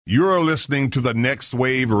You're listening to the Next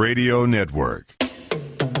Wave Radio Network.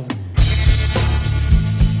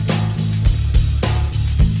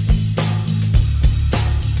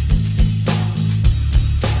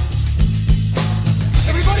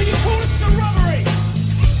 Everybody, you call it the robbery! You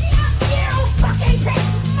fucking big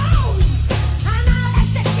moan! And I'll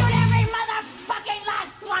execute every motherfucking last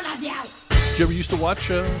one of you! Did you ever used to watch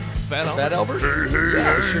Fat Albert? Fat Albert?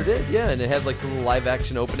 Yeah, I sure did. Yeah, and it had like little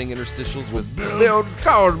live-action opening interstitials with Bill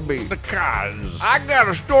Cosby. The cars. I got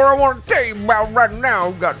a story I want to tell you about right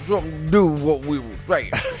now. Got something to do with what we were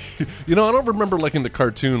saying. You know, I don't remember liking the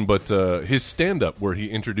cartoon, but his stand-up where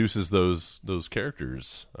he introduces those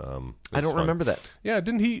characters. I don't remember that. Yeah,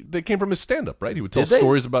 didn't he? They came from his stand-up, right? He would tell Did they?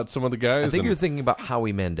 stories about some of the guys. I think and- you're thinking about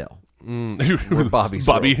Howie Mandel. Or Bobby's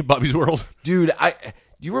Bobby's World. Dude,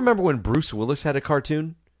 do you remember when Bruce Willis had a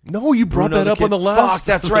cartoon? No, you brought Bruno that the up on Kid? the last. Fuck,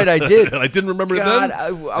 that's right, I did. I didn't remember it God, then. I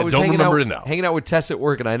was don't remember it now. hanging out with Tess at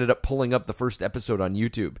work, and I ended up pulling up the first episode on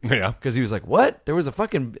YouTube. Yeah. Because he was like, what? There was a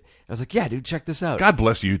fucking... I was like, yeah, dude, check this out. God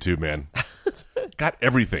bless YouTube, man. Got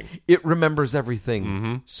everything. It remembers everything,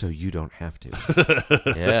 Mm-hmm. so you don't have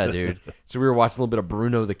to. Yeah, dude. So we were watching a little bit of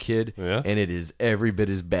Bruno the Kid, Yeah. and it is every bit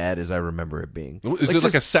as bad as I remember it being. Is it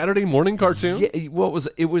like a Saturday morning cartoon? Yeah, well,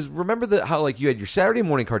 it was remember how like you had your Saturday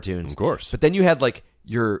morning cartoons, Of course. but then you had like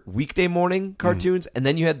your weekday morning cartoons, and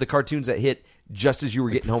then you had the cartoons that hit just as you were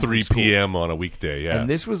getting home 3 from school. p.m. on a weekday, yeah. And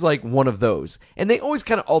this was like one of those. And they always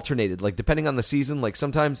kind of alternated, like depending on the season. Like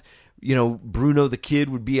sometimes, you know, Bruno the Kid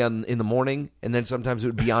would be on in the morning, and then sometimes it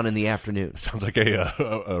would be on in the afternoon. Sounds like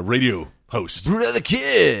a radio host. Bruno the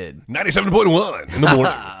Kid! 97.1 in the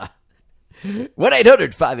morning.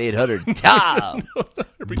 1-800-5800-TOM!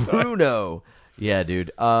 Every time. Bruno. Yeah,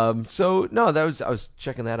 dude. So, no, I was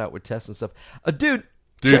checking that out with Tess and stuff. Dude.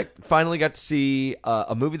 Finally got to see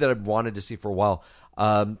a movie that I've wanted to see for a while.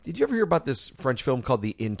 Did you ever hear about this French film called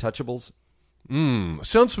The Intouchables?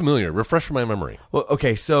 Sounds familiar. Refresh my memory. Well,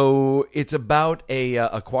 okay, so it's about a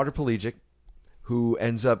quadriplegic who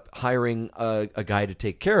ends up hiring a guy to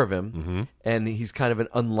take care of him, and he's kind of an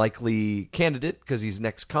unlikely candidate because he's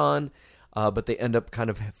next con, but they end up kind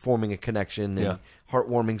of forming a connection and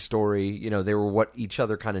heartwarming story. You know, they were what each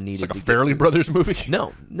other kind of needed. It's like a Fairly Brothers movie?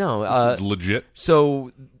 No. This is legit.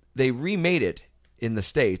 So they remade it in the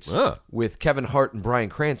States with Kevin Hart and Bryan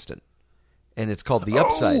Cranston, and it's called The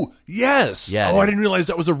Upside. Oh, yes. Yeah, I dude. didn't realize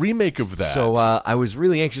that was a remake of that. So I was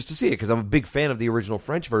really anxious to see it because I'm a big fan of the original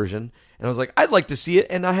French version, and I was like, I'd like to see it,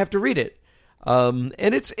 and I have to read it. And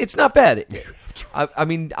it's not bad. I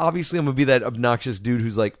mean, obviously, I'm gonna be that obnoxious dude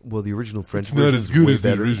who's like, "Well, the original French It's not version as is good way as the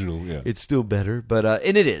better. original, yeah. It's still better, but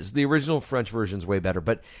and it is. The original French version's way better,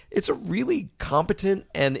 but it's a really competent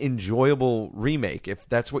and enjoyable remake. If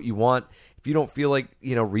that's what you want, if you don't feel like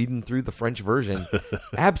reading through the French version,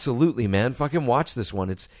 absolutely, man, fucking watch this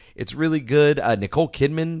one. It's really good. Nicole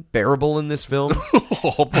Kidman, bearable in this film.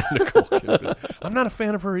 Oh, poor Nicole Kidman. I'm not a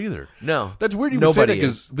fan of her either. No. That's weird you would say that Nobody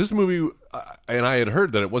because is. this movie, and I had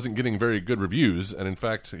heard that it wasn't getting very good reviews, and in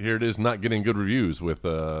fact, here it is not getting good reviews with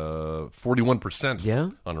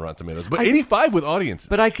 41% on Rotten Tomatoes, but 85 with audiences.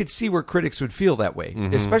 But I could see where critics would feel that way,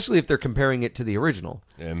 especially if they're comparing it to the original.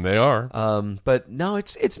 And they are. But no,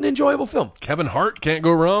 it's an enjoyable film. Kevin Hart can't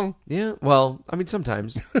go wrong. Yeah, well, I mean,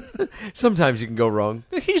 sometimes you can go wrong,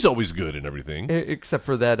 He's always good in everything. except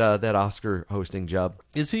for that Oscar hosting job,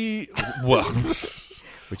 Is he? Well,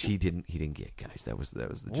 which he didn't get, guys. That was the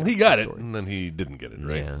joke well, he got of the it, story. and then he didn't get it,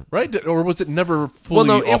 right? Yeah. Right? Or was it never fully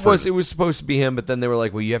Well, no, offered? it was supposed to be him, but then they were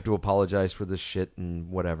like, "Well, you have to apologize for this shit and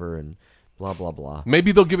whatever and blah blah blah."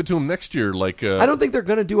 Maybe they'll give it to him next year. Like I don't think they're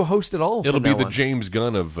going to do a host at all. it'll from be now the on. James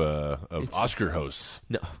Gunn of Oscar hosts.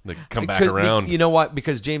 No, They come back Because- around. You know what?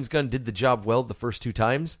 Because James Gunn did the job well the first two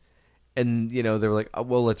times, and they were like, oh,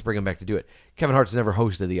 "Well, let's bring him back to do it." Kevin Hart's never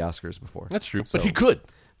hosted the Oscars before. That's true, So- but he could.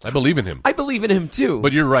 I believe in him. I believe in him too.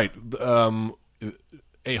 But you're right.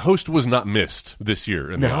 A host was not missed this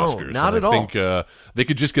year in the No, Oscars. not And at I think they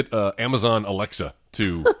could just get Amazon Alexa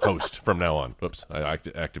to host from now on. Oops, I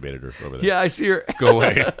activated her over there. yeah, I see her. Go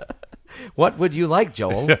away. What would you like,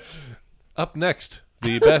 Joel? Up next,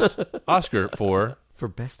 the best Oscar for... For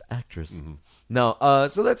Best Actress. Mm-hmm. No,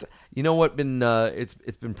 so that's what been it's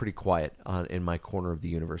been pretty quiet in my corner of the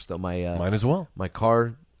universe though. Mine as well. My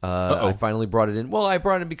car, I finally brought it in. Well, I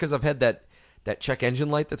brought it in because I've had that check engine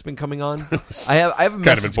light that's been coming on. I have a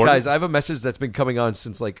message, important. guys. I have a message that's been coming on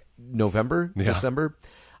since like November, December.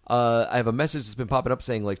 I have a message that's been popping up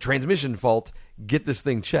saying like transmission fault. Get this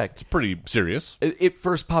thing checked. It's pretty serious. It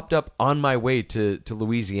first popped up on my way to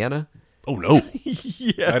Louisiana. Oh, no.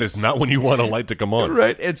 Yes. That is not when you want a light to come on.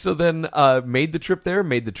 Right. And so then made the trip there,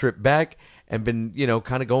 made the trip back, and been,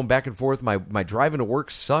 kind of going back and forth. My driving to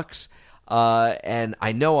work sucks. And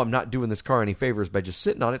I know I'm not doing this car any favors by just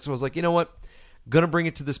sitting on it. So I was like, you know what? Gonna bring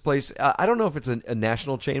it to this place. I don't know if it's a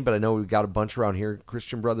national chain, but I know we've got a bunch around here,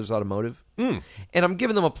 Christian Brothers Automotive. And I'm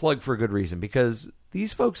giving them a plug for a good reason, because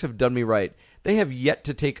these folks have done me right. They have yet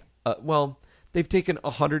to take, they've taken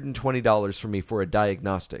 $120 from me for a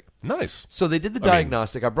diagnostic. Nice. So they did the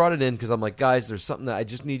diagnostic. I brought it in because I'm like, guys, there's something that I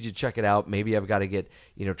just need you to check it out. Maybe I've got to get,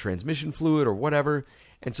 transmission fluid or whatever.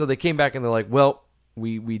 And so they came back and they're like, well,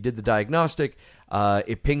 we did the diagnostic.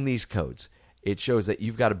 It pinged these codes. It shows that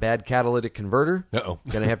you've got a bad catalytic converter. Uh-oh.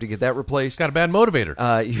 Going to have to get that replaced. Got a bad motivator.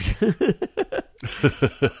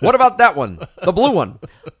 What about that one? The blue one.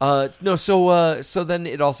 So then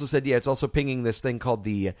it also said, it's also pinging this thing called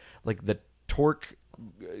the torque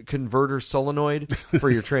converter solenoid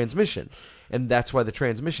for your transmission. And that's why the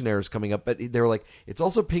transmission error is coming up. But they were like, it's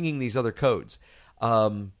also pinging these other codes.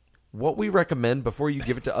 What we recommend before you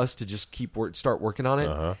give it to us to just start working on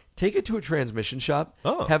it, take it to a transmission shop,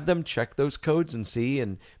 have them check those codes and see,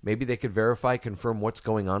 and maybe they could confirm what's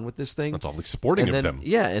going on with this thing. That's awfully sporting of them.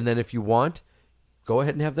 Yeah, and then if you want, go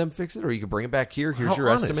ahead and have them fix it, or you can bring it back here. Here's your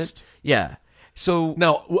estimate. Yeah. So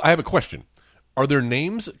now I have a question. Are their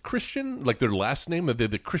names Christian? Like their last name? Are they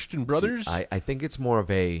the Christian Brothers? I think it's more of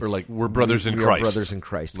a... Or like we're brothers in we Christ. Are brothers in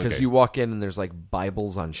Christ. Because Okay. you walk in and there's like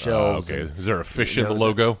Bibles on shelves. Okay. And, Is there a fish in the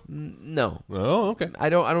logo? No. Oh, okay. I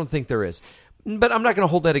don't think there is. But I'm not going to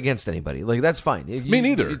hold that against anybody. Like, that's fine. Me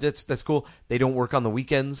neither. That's cool. They don't work on the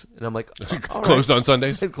weekends. And I'm like... all Closed right. on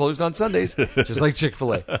Sundays? Closed on Sundays. Just like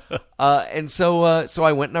Chick-fil-A. And so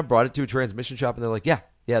I went and I brought it to a transmission shop and they're like, yeah,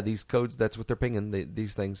 these codes, that's what they're pinging,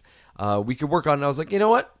 these things. We could work on it. And I was like, you know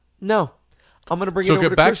what? No. I'm going to bring it over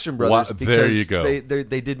to Christian Brothers. There you go.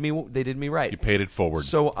 They did me right. You paid it forward.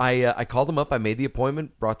 So I called them up. I made the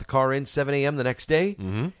appointment, brought the car in 7 a.m. the next day.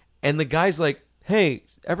 Mm-hmm. And the guy's like, hey,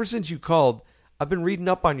 ever since you called, I've been reading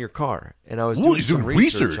up on your car. And I was doing some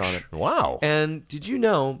research on it. Wow. And did you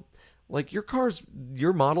know... Like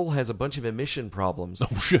your model has a bunch of emission problems.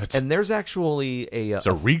 Oh shit! And there's actually a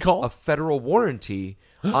recall, a federal warranty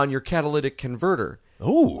on your catalytic converter.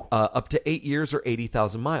 Oh, up to 8 years or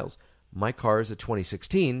 80,000 miles. My car is a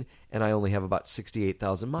 2016, and I only have about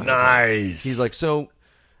 68,000 miles. Nice. He's like, so,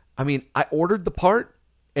 I mean, I ordered the part,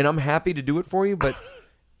 and I'm happy to do it for you, but.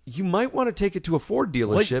 You might want to take it to a Ford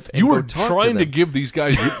dealership. Like, you were trying to give these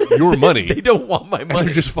guys your money. They don't want my money. And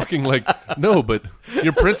you're just fucking like, no, but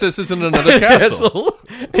your princess is in another castle.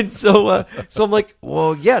 And so I'm like,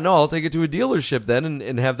 well, yeah, no, I'll take it to a dealership then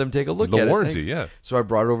and have them take a look at it. The warranty, yeah. So I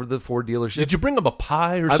brought it over to the Ford dealership. Did you bring them a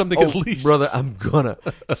pie or something at least? Brother, I'm gonna.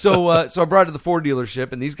 So I brought it to the Ford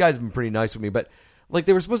dealership, and these guys have been pretty nice with me. But like,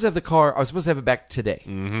 they were supposed to have the car. I was supposed to have it back today.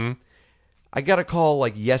 Mm-hmm. I got a call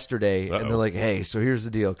like yesterday, and they're like, hey, so here's the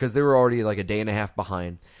deal. Because they were already like a day and a half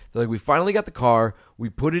behind. They're like, we finally got the car. We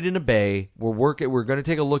put it in a bay. We're going to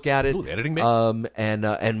take a look at it. Ooh, editing bay.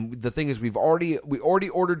 And the thing is, we already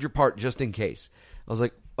ordered your part just in case. I was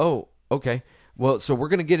like, oh, okay. Well, so we're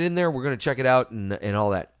going to get in there. We're going to check it out and all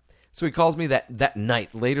that. So he calls me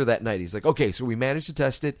later that night. He's like, okay, so we managed to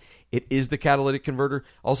test it. It is the catalytic converter.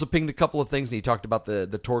 Also pinged a couple of things, and he talked about the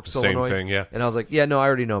torque solenoid. Same thing, yeah. And I was like, yeah, no, I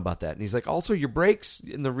already know about that. And he's like, also your brakes,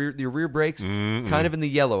 in the rear, your rear brakes, kind of in the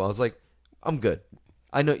yellow. I was like, I'm good.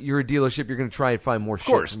 I know you're a dealership. You're going to try and find more shit.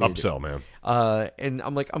 Of course, upsell, man. And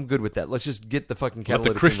I'm like, I'm good with that. Let's just get the fucking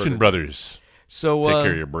catalytic Let the Christian converter. Brothers take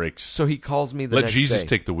care of your brakes. So he calls me the Let next Jesus day.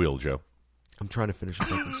 take the wheel, Joe. I'm trying to finish a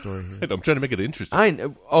fucking story here. I'm trying to make it interesting. I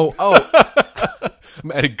know. Oh.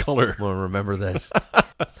 I'm adding color. I'm going to remember this.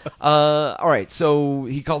 All right. So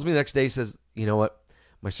he calls me the next day. Says, you know what?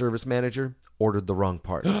 My service manager ordered the wrong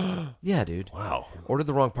part. Yeah, dude. Wow. Ordered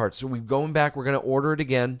the wrong part. So we're going back. We're going to order it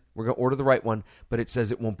again. We're going to order the right one. But it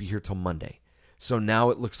says it won't be here till Monday. So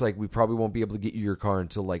now it looks like we probably won't be able to get you your car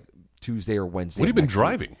until like Tuesday or Wednesday. What have you been next week.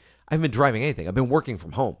 driving? I haven't been driving anything. I've been working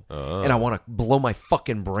from home. And I want to blow my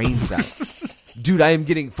fucking brains out. Dude, I am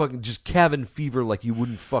getting fucking just cabin fever like you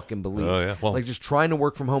wouldn't fucking believe. Oh, yeah. Well, like just trying to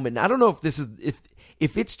work from home. And I don't know if this is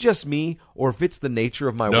if it's just me or if it's the nature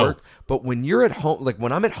of my No. work. But when you're at home, like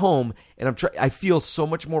when I'm at home and I feel so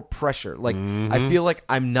much more pressure. Like I feel like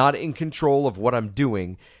I'm not in control of what I'm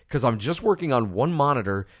doing because I'm just working on one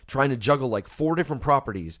monitor trying to juggle like 4 different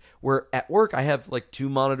properties. Where at work I have like 2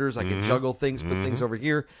 monitors. I can juggle things, put things over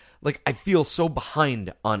here. Like I feel so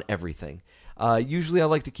behind on everything. Usually I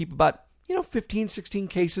like to keep about 15, 16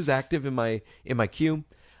 cases active in my queue.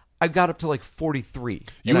 I got up to like 43,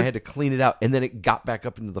 and I had to clean it out, and then it got back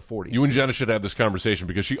up into the 40s. You and Jenna should have this conversation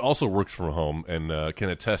because she also works from home and can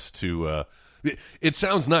attest to. It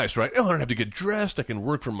sounds nice, right? Oh, I don't have to get dressed. I can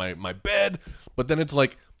work from my bed. But then it's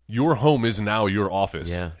like your home is now your office.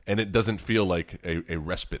 Yeah. And it doesn't feel like a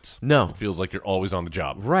respite. No. It feels like you're always on the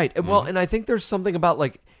job. Right. Well, and I think there's something about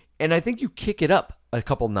like, and I think you kick it up a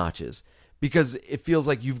couple notches because it feels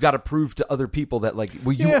like you've got to prove to other people that like,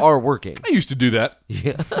 well, you are working. I used to do that.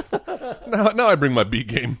 Yeah. Now I bring my B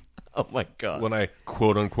game Oh my God. when I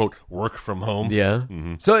quote unquote work from home. Yeah.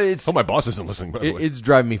 So it's Oh, my boss isn't listening, by the way. it's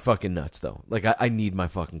driving me fucking nuts though. Like I need my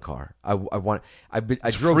fucking car. I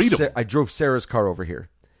drove freedom. I drove Sarah's car over here.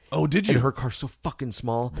 Oh, did you? And her car's so fucking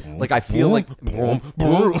small. Like I feel like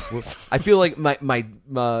I feel like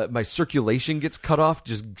my circulation gets cut off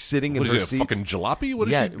just sitting in What her is it, a seats. fucking jalopy? What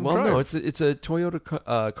is Yeah, she well, drive? no, it's a Toyota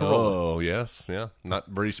Corolla. Oh, yes, yeah. Not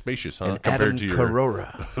very spacious, huh? An Compared Adam to your...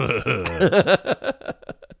 Carrera.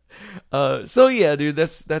 So yeah, dude,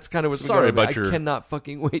 that's kind of what's Sorry going on. about your- I cannot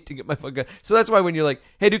fucking wait to get my fucking. So that's why when you're like,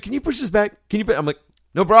 "Hey, dude, can you push this back? Can you?" I'm like,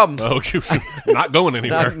 "No problem. Oh, not going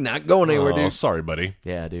anywhere. Not going anywhere, Oh, dude." sorry, buddy.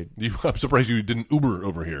 Yeah, dude. I'm surprised you didn't Uber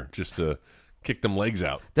over here just to kick them legs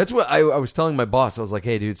out. That's what I was telling my boss. I was like,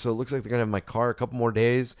 "Hey, dude, so it looks like they're gonna have my car a couple more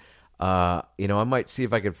days. I might see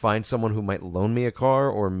if I could find someone who might loan me a car,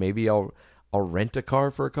 or maybe I'll rent a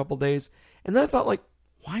car for a couple days." And then I thought, like,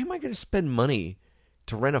 why am I going to spend money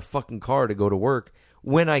to rent a fucking car to go to work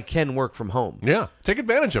when I can work from home? Yeah, take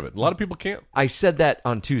advantage of it. A lot of people can't. I said that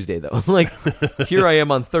on Tuesday though. Like, here I am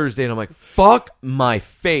on Thursday, and I'm like, "Fuck my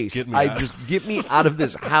face! Get me out. Just get me out of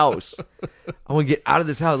this house. I want to get out of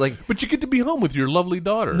this house." Like. But you get to be home with your lovely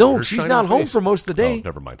daughter. No, Her she's shiny not home face. for most of the day. Oh,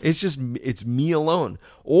 never mind. It's me alone.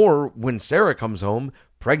 Or when Sarah comes home,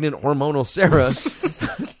 pregnant hormonal Sarah,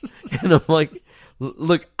 and I'm like,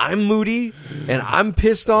 "Look, I'm moody and I'm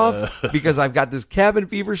pissed off because I've got this cabin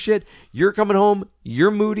fever shit. You're coming home,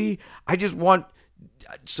 you're moody. I just want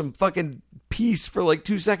some fucking peace for like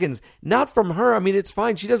 2 seconds. Not from her. I mean, it's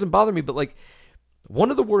fine. She doesn't bother me, but like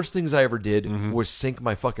one of the worst things I ever did was sync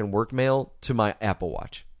my fucking work mail to my Apple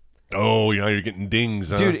Watch. Oh, yeah, you're getting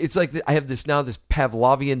dings, huh? Dude, it's like I have this negative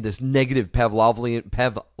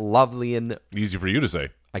Pavlovian. Easy for you to say.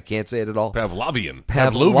 I can't say it at all. Pavlovian.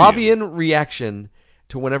 Pavlovian reaction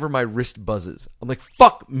to whenever my wrist buzzes. I'm like,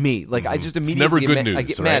 fuck me. Like, I just immediately never good I news,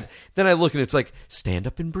 get right? mad. Then I look and it's like, stand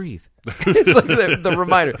up and breathe. It's like the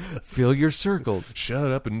reminder. Fill your circles.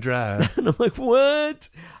 Shut up and drive. And I'm like, what?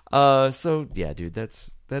 So yeah, dude,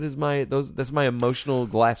 that's my emotional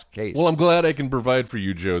glass case. Well, I'm glad I can provide for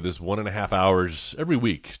you, Joe, this 1.5 hours every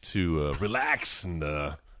week to relax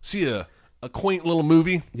and see a quaint little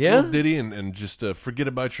movie, little ditty, and just forget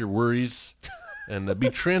about your worries and be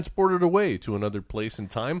transported away to another place in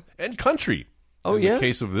time and country. Oh, in yeah? the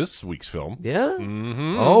case of this week's film. Yeah?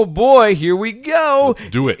 Mm-hmm. Oh, boy, here we go. Let's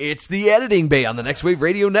do it. It's the Editing Bay on the Next Wave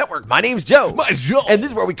Radio Network. My name's Joe. Mine's Joe. And this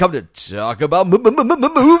is where we come to talk about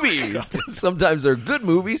movies. Sometimes they're good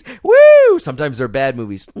movies. Woo! Sometimes they're bad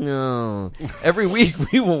movies. No. Every week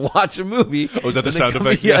we will watch a movie. Oh, is that the and then sound come-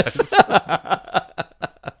 effect? Yes.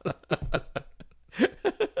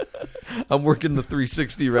 I'm working the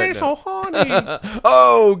 360 right now.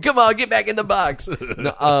 Oh, come on, get back in the box.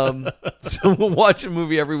 No, so we'll watch a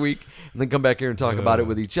movie every week and then come back here and talk about it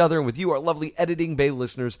with each other and with you, our lovely Editing Bay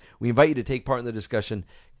listeners. We invite you to take part in the discussion.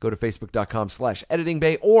 Go to facebook.com/Editing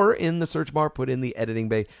Bay, or in the search bar, put in the Editing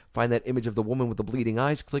Bay. Find that image of the woman with the bleeding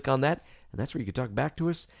eyes. Click on that, and that's where you can talk back to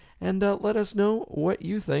us and let us know what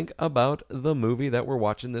you think about the movie that we're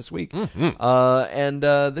watching this week. And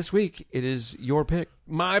this week, it is your pick.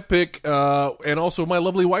 My pick, and also my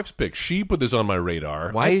lovely wife's pick. She put this on my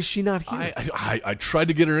radar. Why is she not here? I tried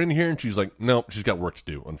to get her in here, and she's like, "No, she's got work to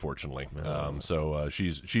do." Unfortunately, so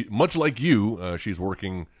she much like you, she's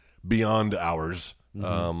working beyond hours,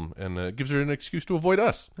 and it gives her an excuse to avoid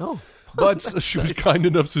us. Oh. But she was kind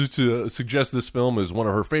enough to suggest this film as one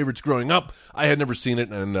of her favorites growing up. I had never seen it,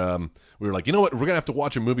 and we were like, you know what? We're gonna have to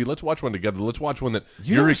watch a movie. Let's watch one together. Let's watch one that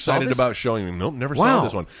you're never saw excited this? about showing me. Nope, never Wow. saw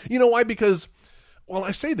this one. You know why? Because, well,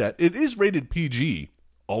 I say that it is rated PG.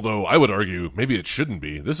 Although I would argue maybe it shouldn't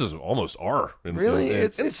be. This is almost R. Really?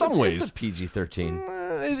 In some ways. It's a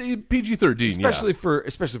PG-13. PG-13, Especially for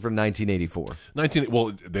 1984. 19.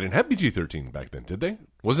 Well, they didn't have PG-13 back then, did they?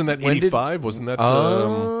 Wasn't that When did- 85? Wasn't that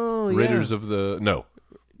Oh, yeah. Raiders of the... No.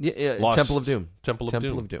 Yeah, Lost Temple of Doom. Temple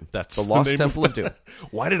of Doom. That's the Lost name Temple of Doom.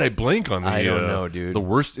 Why did I blank on the... I don't know, dude. The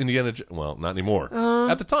worst Indiana... Well, not anymore.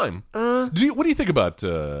 At the time. What do you think about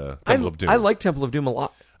Temple of Doom? I like Temple of Doom a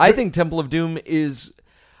lot. I think Temple of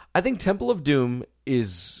Doom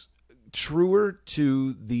is truer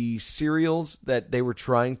to the serials that they were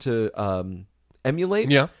trying to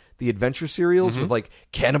emulate. Yeah. The adventure serials with like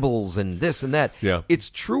cannibals and this and that. Yeah. It's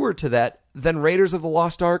truer to that than Raiders of the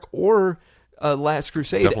Lost Ark or Last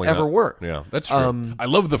Crusade Definitely ever not. were. Yeah, that's true. I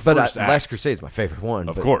love the first act. Last Crusade is my favorite one.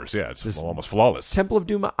 Of but course, yeah, it's almost flawless. Temple of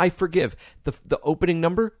Doom, I forgive. The opening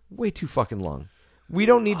number, way too fucking long. We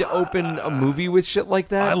don't need to open a movie with shit like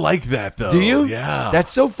that. I like that, though. Do you? Yeah. That's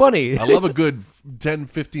so funny. I love a good 10,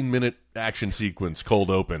 15-minute action sequence, cold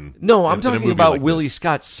open. No, I'm in a talking movie about like Willie this.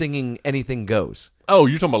 Scott singing Anything Goes. Oh,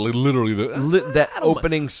 you're talking about literally That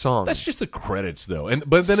opening song. That's just the credits, though,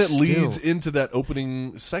 but then it leads into that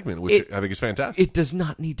opening segment, which I think is fantastic. It does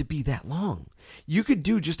not need to be that long. You could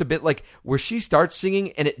do just a bit like where she starts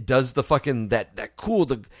singing and it does the fucking that cool.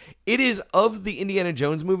 It is of the Indiana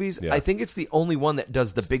Jones movies. Yeah. I think it's the only one that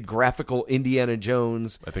does the big graphical Indiana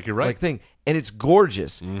Jones. I think you're right. Like thing, and it's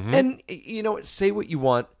gorgeous. And you know, say what you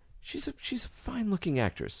want. She's a fine looking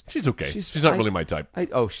actress. She's okay. She's not really my type.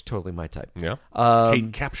 She's totally my type. Yeah.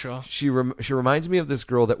 Kate Capshaw. She reminds me of this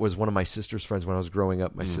girl that was one of my sister's friends when I was growing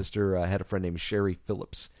up. My sister had a friend named Sherry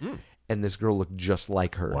Phillips. And this girl looked just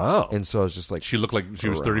like her. Wow. And so I was just like... She looked like she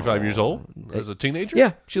was 35 years old as a teenager?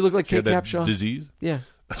 Yeah, she looked like She Kate had that Capshaw. disease? Yeah.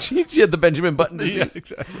 She had the Benjamin Button disease. Yeah,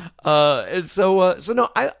 exactly. And so no,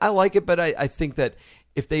 I like it, but I think that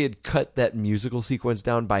if they had cut that musical sequence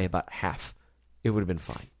down by about half, it would have been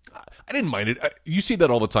fine. I didn't mind it. You see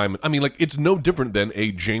that all the time. I mean, like, it's no different than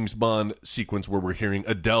a James Bond sequence where we're hearing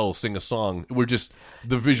Adele sing a song. We're just,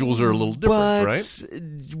 the visuals are a little different,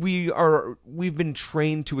 right? We've been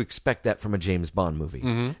trained to expect that from a James Bond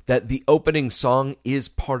movie. That the opening song is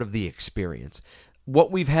part of the experience.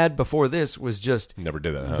 What we've had before this was just Never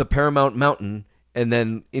did that, huh? the Paramount Mountain and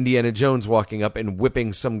then Indiana Jones walking up and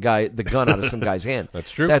whipping the gun out of some guy's hand.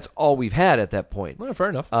 That's true. That's all we've had at that point. Well, fair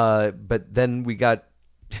enough. But then we got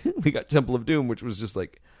Temple of Doom, which was just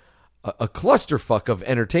like a clusterfuck of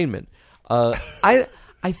entertainment. I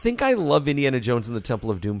think I love Indiana Jones and the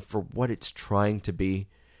Temple of Doom for what it's trying to be,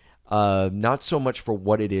 not so much for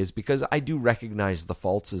what it is, because I do recognize the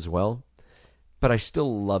faults as well, but I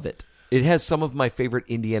still love it. It has some of my favorite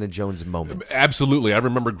Indiana Jones moments. Absolutely. I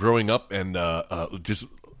remember growing up and just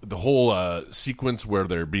the whole sequence where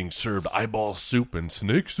they're being served eyeball soup and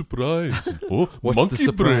snake surprise. Oh, What's monkey the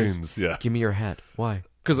surprise? brains. Yeah. Give me your hat. Why?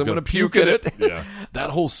 Because I'm Gonna going to puke in it. Yeah. That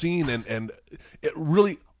whole scene and it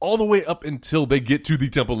really, all the way up until they get to the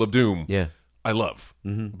Temple of Doom. Yeah. I love.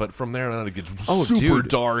 But from there on, it gets Oh, super dude.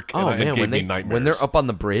 dark and Oh, it man, gave me nightmares. when they're up on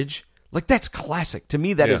the bridge, like that's classic. To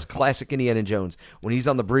me, that Yeah. is classic Indiana Jones. When he's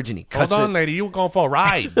on the bridge and he cuts Hold on, it. lady, you going for a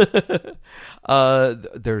ride.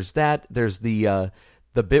 There's that. There's the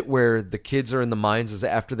bit where the kids are in the mines is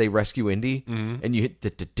after they rescue Indy, and you hit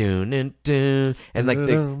and like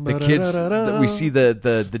the kids, we see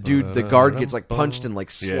the dude, the guard gets like punched and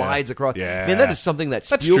like slides across. Yeah. Man, that is something that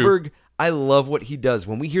That's Spielberg. true. I love what he does.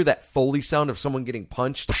 When we hear that Foley sound of someone getting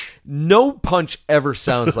punched, no punch ever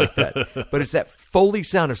sounds like that. But it's that Foley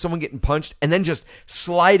sound of someone getting punched and then just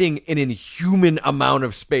sliding an inhuman amount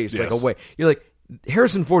of space, like Yes. away. You're like,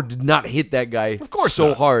 Harrison Ford did not hit that guy so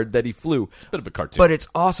not. hard that he flew. It's a bit of a cartoon. But it's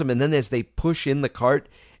awesome. And then as they push in the cart,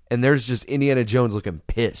 and there's just Indiana Jones looking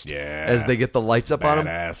pissed as they get the lights up on him.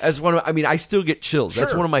 Badass. As one of, I mean, I still get chills.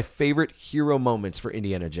 That's Sure. one of my favorite hero moments for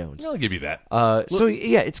Indiana Jones. I'll give you that. So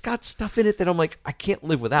yeah, it's got stuff in it that I'm like, I can't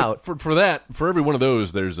live without. For every one of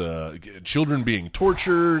those, there's children being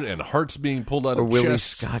tortured and hearts being pulled out Or of Willie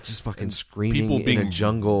chests. Scott just fucking screaming people in being a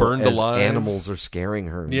jungle burned as alive. animals are scaring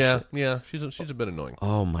her. and Yeah, shit. yeah, she's a bit annoying.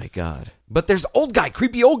 Oh my god. But there's old guy,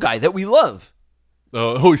 creepy old guy that we love.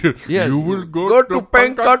 Yes. You will go to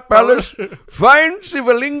Pankot Palace, find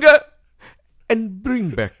Sivalinga, and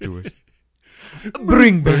bring back to us.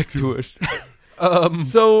 Bring back to us.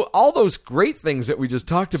 So all those great things that we just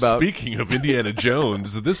talked about. Speaking of Indiana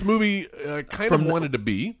Jones, this movie kind of wanted to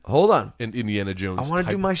be Hold on. an Indiana Jones. I want to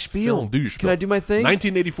type do my spiel. film. Do your Can I do my thing?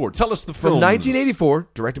 1984. Tell us the film. From 1984,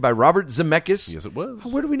 directed by Robert Zemeckis. Yes, it was.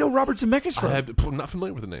 Where do we know Robert Zemeckis from? I'm not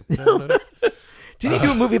familiar with the name. No. Did he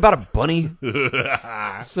do a movie about a bunny?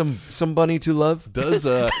 Some bunny to love? Does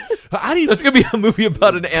how do you? That's gonna be a movie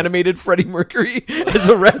about an animated Freddie Mercury as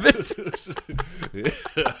a rabbit.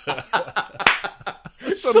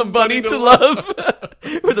 Some bunny to love,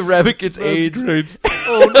 where the rabbit gets AIDS. Great.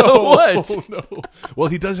 Oh no! What? Oh no! Well,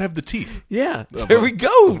 he does have the teeth. Yeah, there we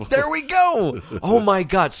go. There we go. Oh my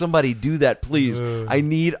God! Somebody do that, please. I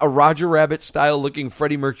need a Roger Rabbit style looking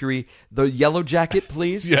Freddie Mercury. The yellow jacket,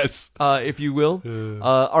 please. Yes. If you will.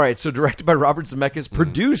 All right. So directed by Robert Zemeckis,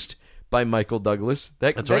 produced by Michael Douglas.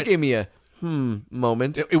 That right. gave me a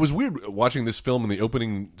moment. It was weird watching this film in the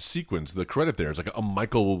opening sequence. The credit there is like a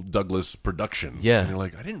Michael Douglas production. Yeah. and you're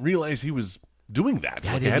like, I didn't realize he was doing that.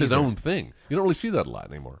 Yeah, Like, I he had didn't his either. own thing. You don't really see that a lot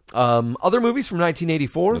anymore. Other movies from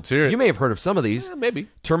 1984. Let's hear it. You may have heard of some of these. Maybe.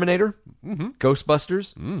 Terminator,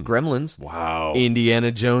 Ghostbusters, Gremlins, Wow.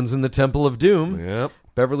 Indiana Jones and the Temple of Doom, Yep.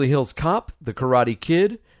 Beverly Hills Cop, The Karate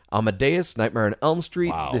Kid, Amadeus, Nightmare on Elm Street,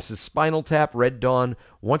 Wow. This is Spinal Tap, Red Dawn,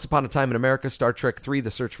 Once Upon a Time in America, Star Trek 3,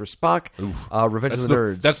 The Search for Spock, Revenge of the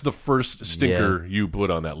Nerds. That's the first stinker you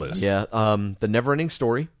put on that list. Yeah, The Neverending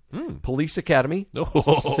Story, Police Academy,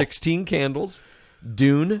 Oh. 16 Candles,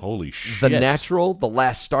 Dune, Holy shit. The Natural, The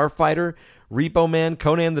Last Starfighter, Repo Man,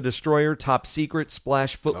 Conan the Destroyer, Top Secret,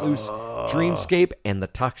 Splash, Footloose, Dreamscape, and The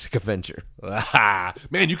Toxic Avenger.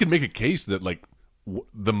 Man, you can make a case that, like,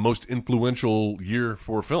 the most influential year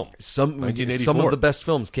for film. Some 1984. of the best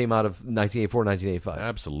films came out of 1984, 1985.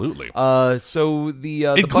 Absolutely. So the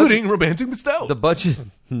Including Romancing the Stone. the budget.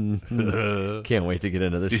 Can't wait to get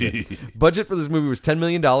into this shit. Budget for this movie was $10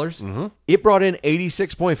 million. It brought in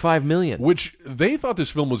 $86.5 million. Which they thought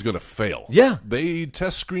this film was going to fail. Yeah. They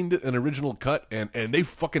test screened it an original cut, and they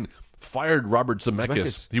fucking fired Robert Zemeckis.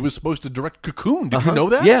 Zemeckis. He was supposed to direct Cocoon. Did you know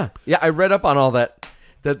that? Yeah, I read up on all that.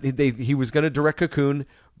 That he was going to direct Cocoon.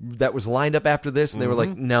 That was lined up after this, and they were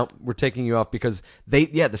like, "No, we're taking you off," because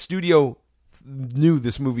the studio knew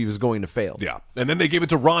this movie was going to fail. Yeah. And then they gave it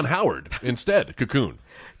to Ron Howard instead, Cocoon.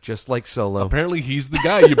 Just like Solo. Apparently he's the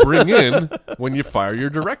guy you bring in when you fire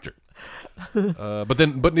your director.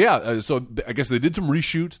 So I guess they did some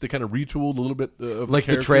reshoots. They kind of retooled a little bit of Like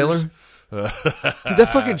the characters. trailer? Dude, that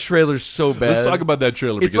fucking trailer's so bad. Let's talk about that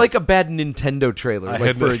trailer. It's because like a bad Nintendo trailer, like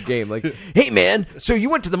had for no- a game. Like, hey man, so you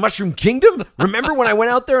went to the Mushroom Kingdom? Remember when I went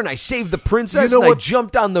out there and I saved the princess You know and what? I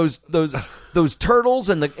jumped on those turtles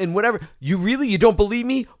and whatever? You don't believe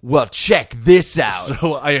me? Well, check this out.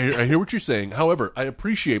 So I hear what you're saying. However, I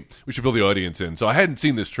appreciate we should fill the audience in. So I hadn't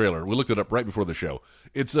seen this trailer. We looked it up right before the show.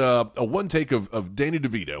 It's a one take of Danny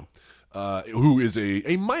DeVito, who is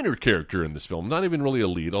a minor character in this film. Not even really a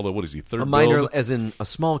lead, although what is he, third A minor, build? as in a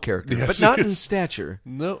small character, Yes, but not in yes. stature,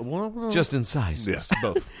 No, well, just in size. yes,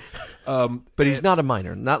 both. But he's not a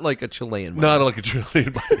minor, not like a Chilean minor. Not like a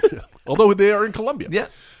Chilean minor. Although they are in Colombia.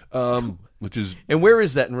 Yeah. Which is And where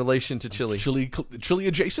is that in relation to Chile? Chile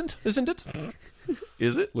adjacent, isn't it?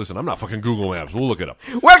 Is it? Listen, I'm not fucking Google Maps. We'll look it up.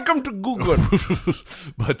 Welcome to Google.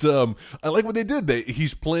 But I like what they did.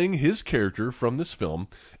 He's playing his character from this film,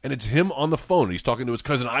 and it's him on the phone. He's talking to his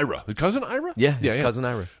cousin Ira. His cousin Ira? Yeah, his cousin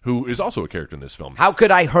Ira. Who is also a character in this film. How could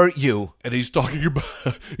I hurt you? And he's talking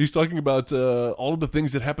about all of the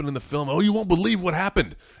things that happened in the film. Oh, you won't believe what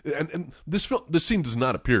happened. And this scene does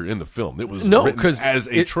not appear in the film. It was No, written because as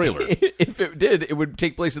a trailer. If it did, it would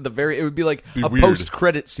take place at it would be like a weird.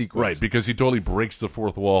 post-credit sequence. Right, because he totally breaks the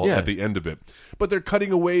fourth wall Yeah. at the end of it. But they're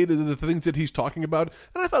cutting away to the things that he's talking about,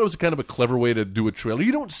 and I thought it was kind of a clever way to do a trailer.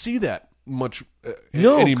 You don't see that much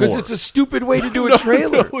No, anymore. because it's a stupid way to do a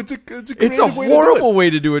trailer. No, it's a It's a creative way to do horrible it. way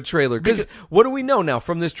to do a trailer. Because what do we know now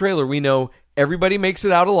from this trailer? We know everybody makes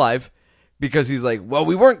it out alive because he's like, well,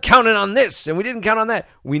 we weren't counting on this and we didn't count on that.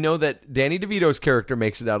 We know that Danny DeVito's character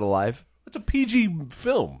makes it out alive. It's a PG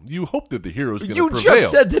film. You hope that the hero's going to You prevail.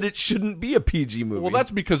 just said that it shouldn't be a PG movie. Well,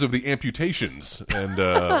 that's because of the amputations and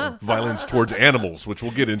violence towards animals, which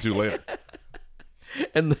we'll get into later.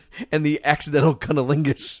 and the accidental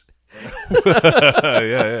cunnilingus.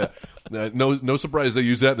 Yeah. No surprise they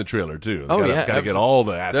use that in the trailer too. Oh, gotta, yeah, gotta get absolutely. all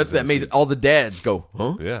the asses. That in made seats. all the dads go,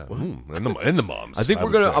 huh? Yeah, and the moms. I think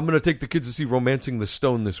would I'm say. gonna take the kids to see Romancing the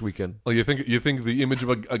Stone this weekend. Well, you think the image of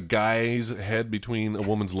a guy's head between a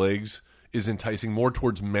woman's legs is enticing more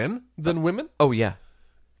towards men than women? Oh yeah,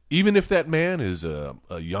 Even if that man is a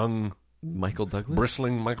young, Michael Douglas.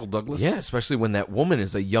 bristling Michael Douglas? Yeah, especially when that woman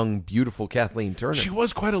is a young, beautiful Kathleen Turner. She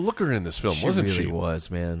was quite a looker in this film, She wasn't really she? was,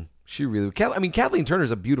 man. She really. Kathleen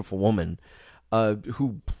Turner's a beautiful woman.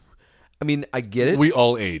 Who, I mean, I get it. We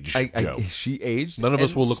all age, Joe. She aged. None of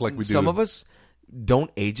us and will look like we do. Some of us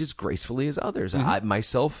don't age as gracefully as others. Mm-hmm. I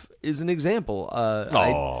myself is an example.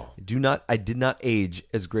 I did not age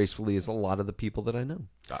as gracefully as a lot of the people that I know.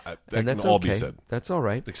 That And that's can all okay. be said. That's all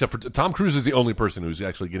right. Except for Tom Cruise is the only person who's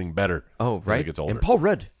actually getting better. Oh, as right. he gets older. And Paul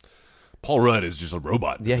Rudd. Paul Rudd is just a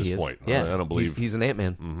robot Yeah, at this he is. point. Yeah, I don't believe. he's an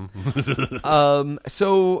Ant-Man.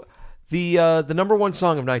 So the number one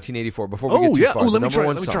song of 1984. Before we get too far, let me the number try.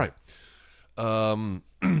 one Let me song.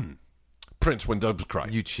 try. Prince, When Doves Cry.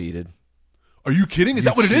 You cheated. Are you kidding? Is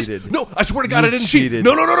that what it is? cheated. No, I swer to God, You I didn't cheated.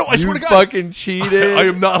 cheat. No, I swear to You God. fucking cheated. I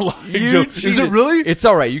am not lying, You Joe. Is cheated. it really? It's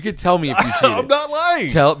all right. You can tell me if you cheated. I'm not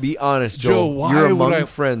lying. Be honest, Joe, Joel. why You're would among I?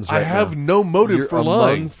 friends I right have now. no motive You're for among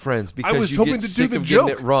lying. friends because I was you hoping get to do sick the of joke.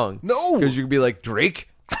 getting it wrong. No. Because you can be like, Drake,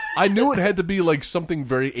 I knew it had to be like something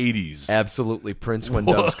very 80s. Absolutely, Prince When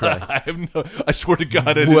Doves Cry. I swear to God,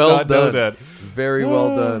 I did Well not know that. Very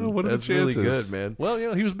well done. What are That's the really chances? good, man. Well,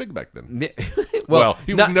 he was big back then. well,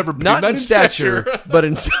 he was never big. not in stature, but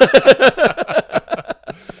in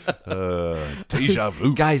Deja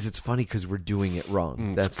vu. Guys, it's funny because we're doing it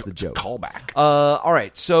wrong. That's the joke. Callback. All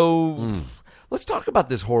right, so let's talk about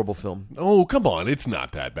this horrible film. Oh, come on. It's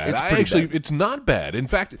not that bad. It's pretty bad. It's not bad. In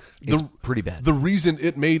fact, It's pretty bad. The reason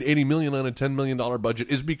it made $80 million on a $10 million budget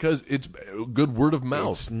is because it's good word of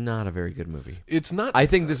mouth. It's not a very good movie. It's not. I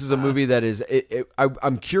think this is a movie that is.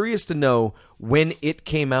 I'm curious to know when it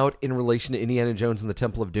came out in relation to Indiana Jones and the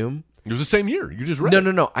Temple of Doom. It was the same year. You just read.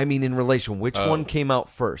 No. I mean, in relation, which one came out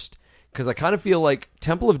first? Because I kind of feel like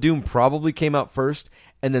Temple of Doom probably came out first,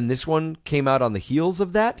 and then this one came out on the heels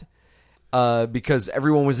of that. Because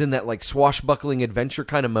everyone was in that like swashbuckling adventure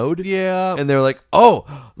kind of mode. Yeah. And they're like,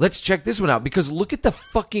 oh, let's check this one out. Because look at the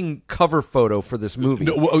fucking cover photo for this movie.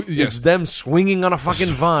 No, well, yes. It's them swinging on a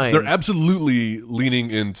fucking vine. They're absolutely leaning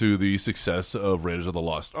into the success of Raiders of the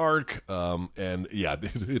Lost Ark. And yeah,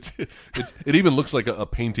 it even looks like a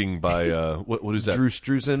painting by, what is that? Drew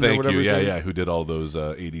Struzan Thank or whatever you. his name is. Yeah, who did all those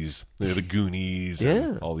 80s, the Goonies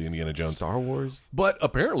and all the Indiana Jones. Star Wars. But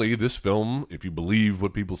apparently this film, if you believe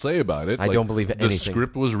what people say about it, I don't believe anything. The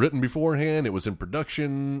script was written beforehand. It was in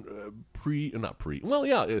production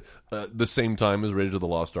the same time as Raiders of the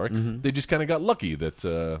Lost Ark. Mm-hmm. They just kind of got lucky that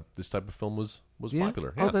this type of film was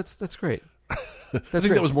popular. Oh, Yeah. that's great. I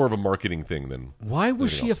think that was more of a marketing thing than Why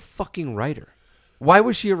was anything she else. a fucking writer? Why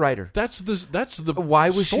was she a writer? That's the Why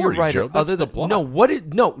was story, she a writer? Joe. That's the plot.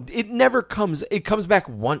 It never comes. It comes back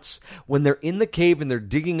once when they're in the cave and they're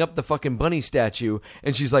digging up the fucking bunny statue,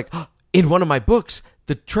 and she's like, in one of my books,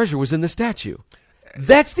 the treasure was in the statue.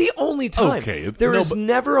 That's the only time. Okay, There is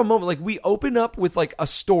never a moment. Like, we open up with like a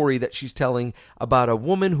story that she's telling about a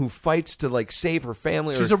woman who fights to like save her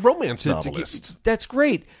family. She's or a romance to novelist. That's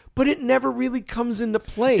great, but it never really comes into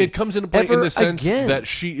play. It comes into play ever in the sense again. that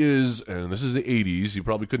she is, and this is the 80s, you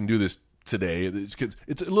probably couldn't do this today.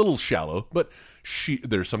 It's a little shallow, but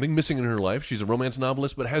there's something missing in her life. She's a romance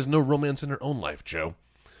novelist, but has no romance in her own life, Joe.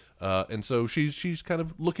 And so she's kind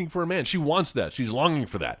of looking for a man. She wants that. She's longing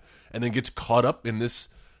for that. And then gets caught up in this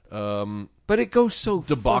But it goes so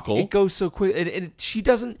debacle. It goes so quick. And she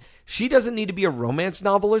doesn't need to be a romance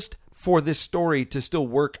novelist for this story to still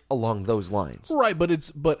work along those lines. Right, but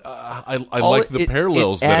I like the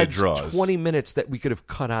parallels that it draws. 20 minutes that we could have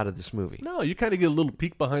cut out of this movie. No, you kind of get a little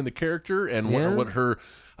peek behind the character and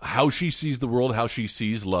how she sees the world, how she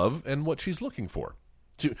sees love, and what she's looking for.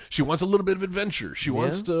 She wants a little bit of adventure. She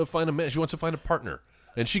wants to find a man. She wants to find a partner,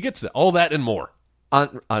 and she gets that. All that and more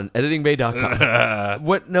on editingbay.com.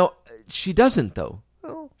 What? No, she doesn't though.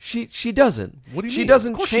 She doesn't. What do you she mean?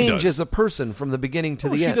 doesn't Of course change she does. as a person from the beginning to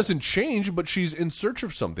the she end. doesn't change, but she's in search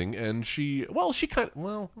of something, and all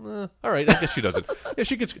right. I guess she doesn't. Yeah,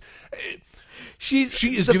 she gets. She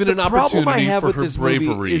is given an problem I opportunity have for with her this movie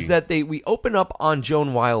bravery. is that we open up on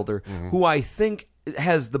Joan Wilder, who I think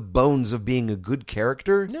has the bones of being a good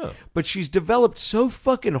character, but she's developed so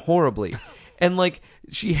fucking horribly. And like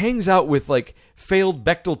she hangs out with like failed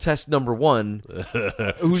Bechdel test number 1.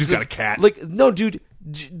 She's got a cat. Like no, dude,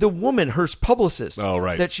 the woman, her publicist. Oh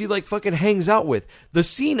right. That she like fucking hangs out with. The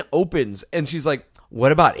scene opens and she's like,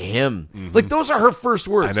 "What about him?" Mm-hmm. Like those are her first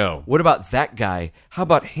words. I know. What about that guy? How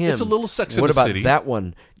about him? It's a little Sex in What the about City. that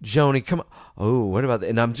one, Joni? Come on. Oh, what about that?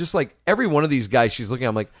 And I'm just like every one of these guys she's looking at,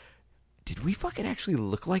 I'm like, did we fucking actually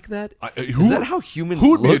look like that? Is that how humans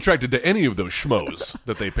Who would be look? attracted to any of those schmoes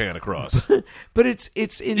that they pan across? But it's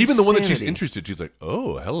insanity. Even the one that she's interested, she's like,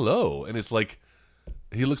 "Oh, hello," and it's like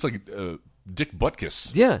he looks like Dick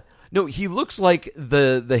Butkus. Yeah. No, he looks like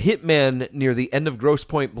the hitman near the end of Grosse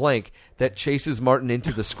Pointe Blank that chases Martin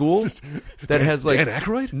into the school. That has like Dan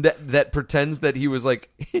Aykroyd? that pretends that he was like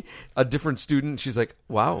a different student. She's like,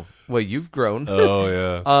 "Wow, well you've grown."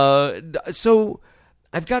 Oh yeah. So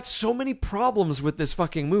I've got so many problems with this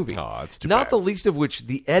fucking movie. Oh, it's too Not bad. the least of which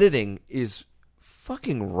the editing is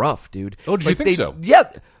fucking rough, dude. Oh, did you think so?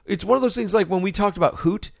 Yeah, it's one of those things like when we talked about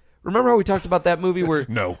Hoot. Remember how we talked about that movie where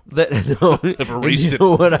No. I've erased it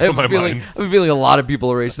what? I from have my a feeling, mind. I have a feeling a lot of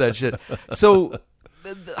people erased that shit. So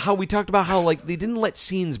how we talked about how like they didn't let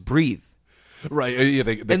scenes breathe. Right, yeah,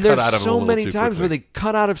 they And cut there's out of it a so little many too times quickly. where they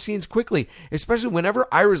cut out of scenes quickly, especially whenever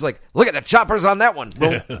Ira's like, "Look at the choppers on that one,"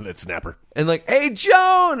 Boom. that snapper. And like, "Hey,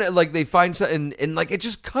 Joan!" And like they find something, and like it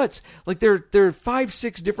just cuts. Like there are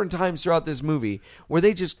 5-6 different times throughout this movie where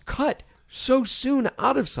they just cut so soon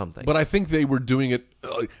out of something. But I think they were doing it,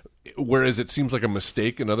 whereas it seems like a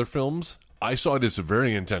mistake in other films. I saw it as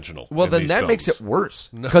very intentional. Well, in then these that films. makes it worse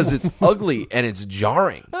because it's ugly and it's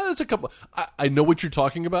jarring. There's a couple. I know what you're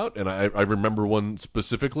talking about, and I remember one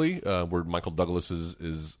specifically where Michael Douglas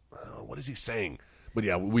is what is he saying? But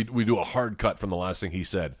yeah, we do a hard cut from the last thing he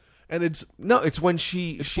said, and it's when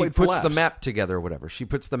she played for puts the laughs. map together or whatever. She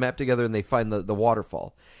puts the map together and they find the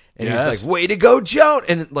waterfall, and Yes. he's like, "Way to go, Joan!"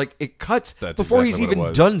 And it cuts That's before exactly he's what it even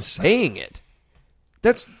was. done saying it.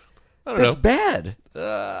 That's know. bad.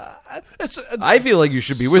 it's I feel like you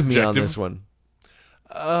should be with me on subjective. this one.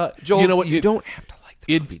 Joel, you know what? You don't have to like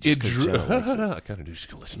the movie it just 'cause drew. Joe likes it. I kind of do.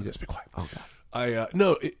 Just listen to this. Be quiet. Oh,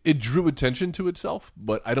 God. It drew attention to itself,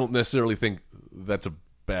 but I don't necessarily think that's a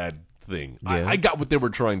bad thing. Yeah. I got what they were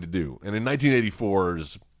trying to do, and in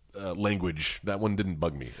 1984's language, that one didn't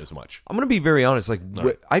bug me as much. I'm going to be very honest. Like,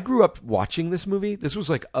 I grew up watching this movie. This was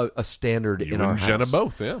like a standard You in our and Jenna house.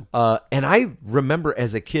 both, yeah. And I remember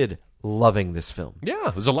as a kid loving this film. Yeah,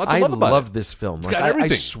 there's a lot to I love about loved it. this film. It's Like, got I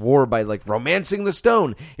everything. swore by like romancing the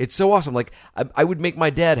stone. It's so awesome. Like I would make my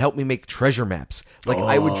dad help me make treasure maps. Like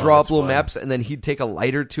I would draw up that's little fun. maps, and then he'd take a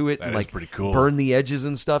lighter to it That and is like pretty cool. burn the edges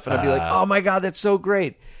and stuff. And I'd be like, "Oh my god, that's so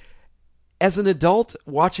great!" As an adult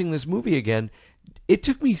watching this movie again, it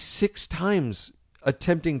took me 6 times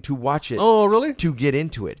attempting to watch it. Oh, really? To get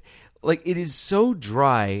into it. Like, it is so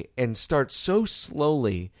dry and starts so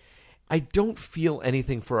slowly. I don't feel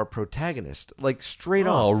anything for our protagonist. Like, straight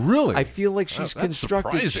off. Oh, really? I feel like she's That's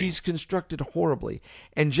surprising. She's constructed horribly.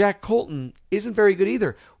 And Jack Colton isn't very good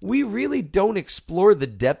either. We really don't explore the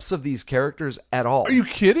depths of these characters at all. Are you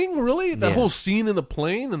kidding? Really? That Yeah. whole scene in the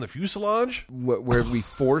plane and the fuselage? Where we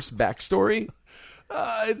force backstory?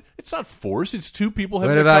 It's not forced. It's two people What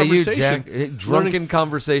having a about you, conversation. Jack? Drunken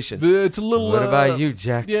conversation. It's a little. What about you,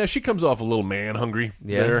 Jack? Yeah, she comes off a little man hungry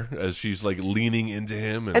Yeah. there as she's like leaning into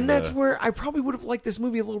him, And that's where I probably would have liked this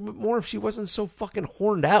movie a little bit more if she wasn't so fucking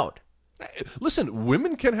horned out. Listen,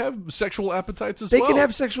 women can have sexual appetites as They well. can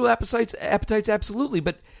have sexual appetites, absolutely,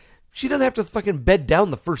 but she doesn't have to fucking bed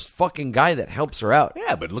down the first fucking guy that helps her out.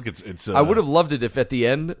 Yeah, but look, it's. I would have loved it if at the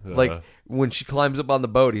end, like when she climbs up on the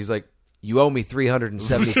boat, he's like, "You owe me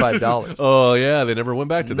 $375." Oh yeah, they never went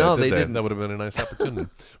back to that. No, did they they? didn't. That would have been a nice opportunity.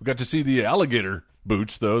 We got to see the alligator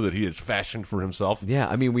boots though that he has fashioned for himself. Yeah,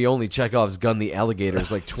 I mean, we only Chekhov's gun the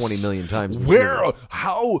alligators like 20 million times. in this Where? movie.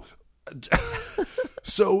 How?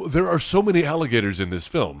 So there are so many alligators in this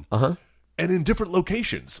film. And in different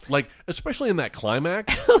locations, like especially in that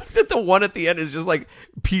climax. That the one at the end is just like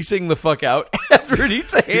piecing the fuck out after it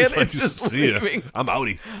eats a hand He's and like, just see ya. leaving. I'm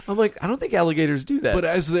outie. I'm like, I don't think alligators do that. But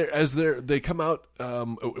as they come out,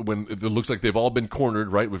 when it looks like they've all been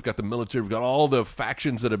cornered, right? We've got the military, we've got all the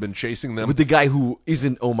factions that have been chasing them. with the guy who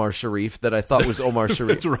isn't Omar Sharif that I thought was Omar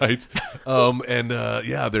Sharif. That's right.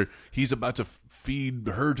 He's about to feed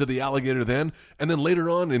her to the alligator then. And then later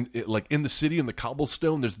on, in the city, in the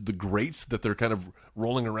cobblestone, there's the grates that they're kind of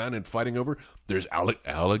rolling around and fighting over. There's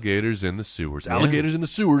alligators in the sewers. Alligators in the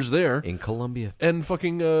sewers there. In Colombia. And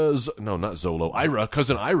fucking, no, not Zolo.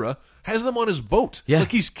 Cousin Ira, has them on his boat. Yeah.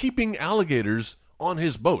 Like he's keeping alligators on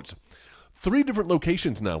his boat. 3 different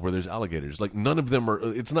locations now where there's alligators. Like none of them are.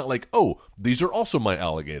 It's not like, oh, these are also my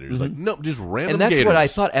alligators. Like no, just random. And that's gators. what I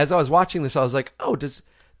thought as I was watching this. I was like,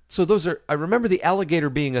 so those are. I remember the alligator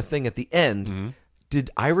being a thing at the end. Did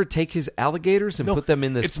Ira take his alligators and put them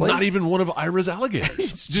in this It's place? not even one of Ira's alligators.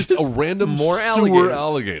 It's just just a random more sewer alligators.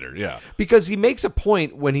 alligator. Yeah, Because he makes a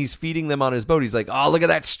point when he's feeding them on his boat. He's like, "Oh, look at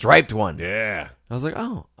that striped one." yeah. I was like,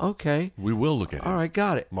 "Oh, okay, We will look at it. all right,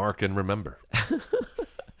 got it." Mark and remember.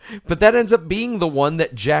 But that ends up being the one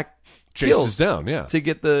that Jack Chases kills down. Yeah. to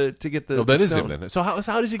get the. Oh, that the is him stone. then. So how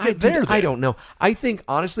does he I get there? I don't know. I think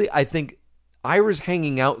honestly, Ira's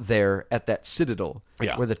hanging out there at that citadel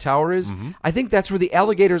where the tower is. I think that's where the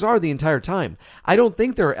alligators are the entire time. I don't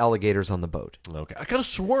think there are alligators on the boat. Okay, I could have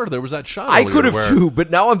swore there was that shot. I earlier could have where- too,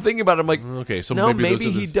 but now I'm thinking about it. I'm like, Okay, so no, maybe those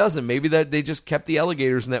are he the- doesn't. Maybe that they just kept the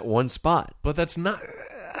alligators in that one spot. But that's not.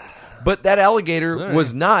 But that alligator All right.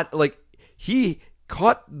 was not like he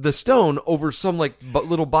caught the stone over some like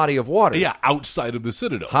little body of water. Yeah, outside of the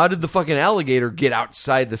citadel. How did the fucking alligator get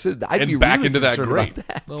outside the citadel? I'd be and back really into that concerned grate. about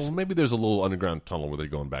that. Well, maybe there's a little underground tunnel where they're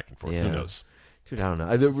going back and forth. Yeah. Who knows? Dude, I don't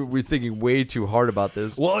know. We're thinking way too hard about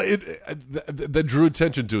this. Well, that drew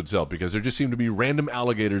attention to itself because there just seemed to be random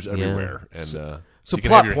alligators everywhere, and So you can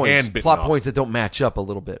plot have your points, hand bitten plot off. points that don't match up a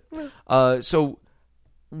little bit.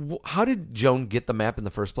 How did Joan get the map in the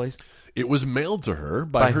first place? It was mailed to her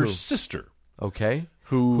by her who? sister, Okay,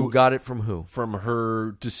 Who got it from who? from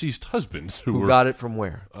her deceased husbands, who Who were, got it from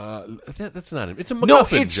where? that's not him. It's a MacGuffin. No,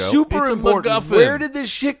 it's Joe. super It's a important. MacGuffin. Where did this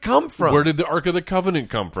shit come from? Where did the Ark of the Covenant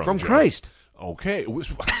come from? From Joe? Christ. Okay.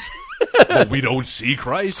 But we don't see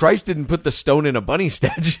Christ. Christ didn't put the stone in a bunny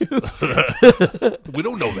statue. We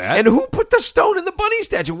don't know that. And who put the stone in the bunny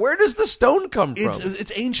statue? Where does the stone come from?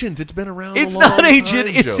 It's ancient. It's been around. It's a long not ancient.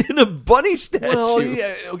 Time, It's Joe. in a bunny statue. Well,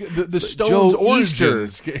 yeah. Okay, the stone's Joe,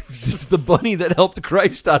 origins. It's the bunny that helped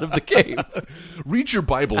Christ out of the cave. Read your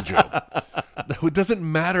Bible, Joe. It doesn't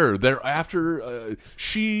matter. Thereafter,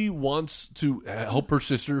 she wants to help her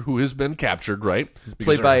sister, who has been captured. Right,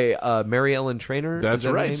 Played by Mary Ellen Trainor. That's is that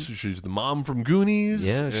her right. name? She's the mom from Goonies.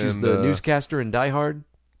 Yeah, she's and, the newscaster in Die Hard.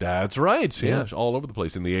 That's right. Yeah, all over the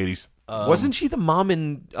place in the 80s. Wasn't she the mom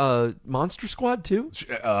in Monster Squad too?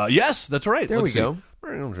 Yes, that's right. There we go.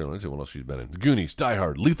 Let's see what else she's been in. Goonies, Die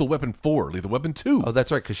Hard, Lethal Weapon 4, Lethal Weapon 2. Oh,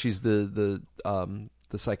 that's right, because she's the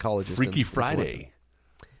psychologist. Freaky in Friday.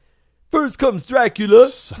 First comes Dracula,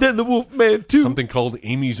 then the Wolfman 2. Something called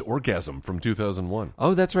Amy's Orgasm from 2001.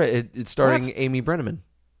 Oh, that's right. It's starring What? Amy Brenneman.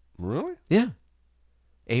 Really? Yeah.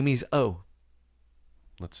 Amy's O.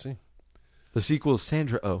 Let's see. The sequel is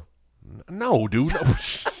Sandra O. No, dude. No.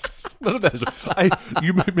 None of that is.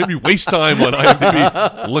 You made me waste time on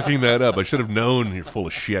IMDb looking that up. I should have known. You're full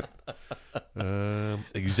of shit.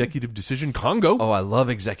 Executive Decision, Congo. Oh, I love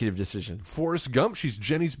Executive Decision. Forrest Gump. She's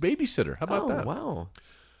Jenny's babysitter. How about that? Wow.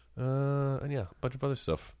 And yeah, a bunch of other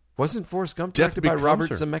stuff. Wasn't Forrest Gump Death directed by Becomes Robert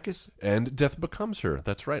Her. Zemeckis? And Death Becomes Her.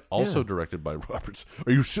 That's right. Also Yeah. directed by Roberts.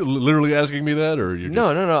 Are you literally asking me that, or are you just... No.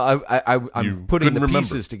 I'm You putting couldn't the remember.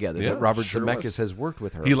 pieces together Yeah, that Robert sure Zemeckis was. has worked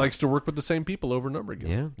with her. He likes to work with the same people over and over again.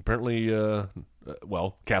 Yeah. Apparently,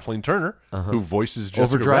 Kathleen Turner, who voices Jessica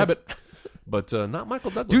Overdrive. Rabbit, but not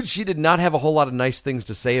Michael Douglas. Dude, she did not have a whole lot of nice things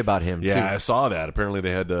to say about him, yeah, too. I saw that. Apparently,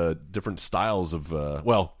 they had different styles of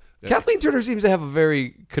Kathleen Turner seems to have a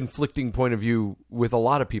very conflicting point of view with a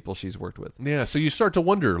lot of people she's worked with. Yeah, so you start to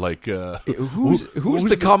wonder, like, Who's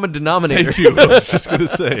the common denominator? Thank you. I was just going to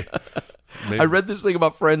say. Maybe. I read this thing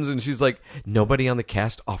about Friends, and she's like, nobody on the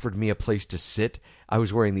cast offered me a place to sit. I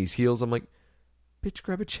was wearing these heels. I'm like, bitch,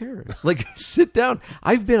 grab a chair. Like, sit down.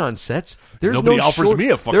 I've been on sets. There's Nobody no offers me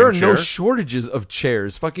a fucking There are no chair. shortages of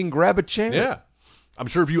chairs. Fucking grab a chair. Yeah. I'm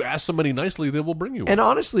sure if you ask somebody nicely, they will bring you one. And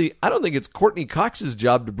honestly, I don't think it's Courtney Cox's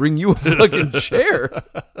job to bring you a fucking chair.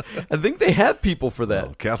 I think they have people for that.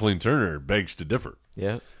 Well, Kathleen Turner begs to differ.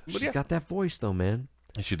 Yeah. She's got that voice, though, man.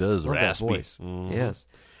 She does. Love Raspy. that voice. Mhm. Yes.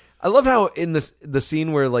 I love how in the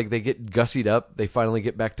scene where like they get gussied up, they finally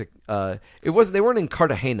get back to they weren't in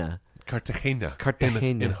Cartagena. Cartagena.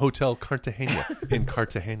 Cartagena. In Hotel Cartagena. In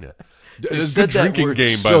Cartagena. It's a said good that drinking word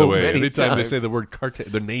game, by so the way. many Anytime they times. say the word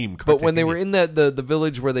the name Cartagena. But when they were in the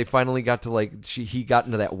village where they finally got to he got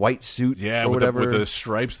into that white suit yeah, or with whatever the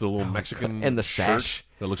stripes, the little Mexican and the shirt. sash.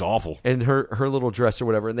 That looks awful. and her little dress or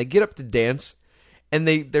whatever, and they get up to dance, and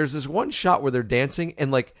there's this one shot where they're dancing,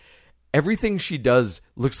 and like everything she does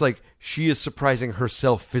looks like she is surprising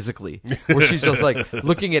herself physically, where she's just like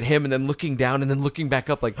looking at him and then looking down and then looking back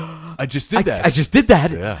up like, I just did that. I just did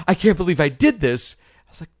that. Yeah. I can't believe I did this.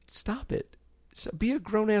 I was like, stop it. Be a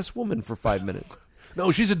grown-ass woman for 5 minutes.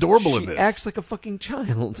 No, she's adorable in She this. acts like a fucking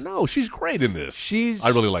child. No, she's great in this. I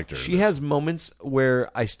really liked her. in She this. has moments where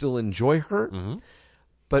I still enjoy her,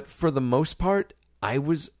 but for the most part, I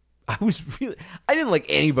didn't like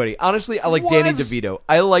anybody. Honestly, I like Danny What? DeVito.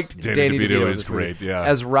 I liked Danny DeVito as is a movie. great, yeah.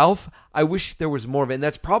 As Ralph, I wish there was more of it, and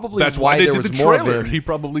that's probably That's why they there did was the more trailer. of it. He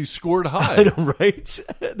probably scored high. I know, right?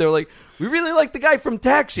 They're like, we really like the guy from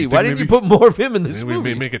Taxi. think Why didn't you maybe- put more of him in this Maybe we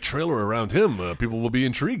movie? may make a trailer around him. People will be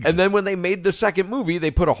intrigued. And then when they made the second movie,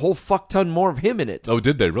 they put a whole fuck ton more of him in it. oh,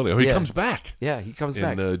 did they really? Oh, he Yeah. comes back. Yeah, he comes in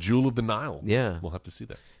back. Jewel of the Nile. Yeah. We'll have to see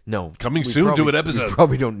that. No, Coming we soon to probably- an episode. We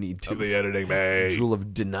probably don't need to. Of the editing bay. Jewel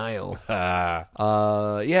of Denial.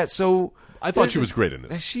 Ah. Yeah, so I thought she was great in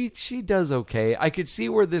this. She does okay. I could see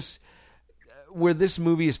where this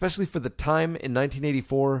movie, especially for the time in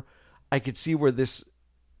 1984, I could see where this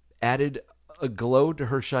added a glow to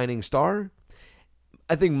her shining star.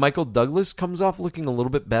 I think Michael Douglas comes off looking a little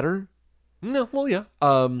bit better. No, well, yeah.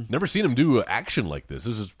 Never seen him do action like this.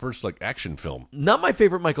 This is his first action film. Not my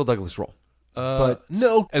favorite Michael Douglas role. But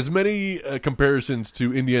no, as many comparisons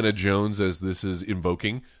to Indiana Jones as this is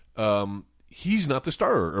invoking, he's not the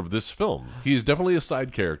star of this film. He is definitely a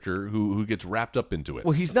side character who gets wrapped up into it.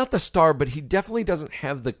 Well, he's not the star, but he definitely doesn't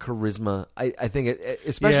have the charisma. I think,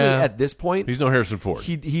 especially Yeah. at this point, He's no Harrison Ford.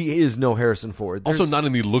 he is no Harrison Ford. Also, There's- not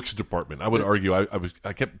in the looks department. I would argue.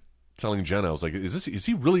 I kept telling Jenna, I was like, is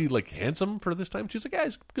he really handsome for this time? She's like, yeah,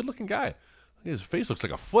 he's a good looking guy. His face looks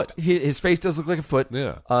like a foot. his face does look like a foot.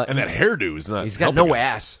 Yeah, Uh, and that hairdo is not. He's got helping no him.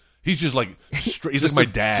 ass. He's just like he's like my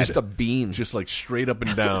dad. Just a bean. Just like straight up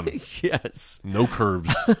and down. Yes. No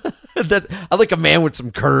curves. I like a man with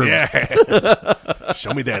some curves. Yeah.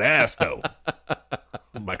 Show me that ass, though.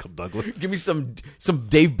 Michael Douglas. Give me some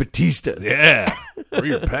Dave Bautista. Yeah. Where are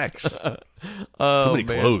your pecs? Too many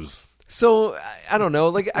clothes. So, I don't know.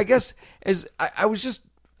 Like, I guess as I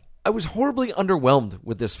was horribly underwhelmed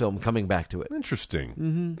with this film coming back to it.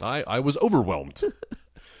 Interesting. Mm-hmm. I was overwhelmed.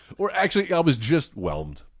 Or actually, I was just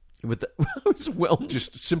whelmed. I was whelmed.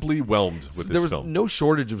 Just simply whelmed with this There was film. no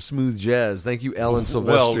shortage of smooth jazz. Thank you, Alan Silvestri.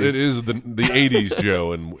 Well, it is the 80s,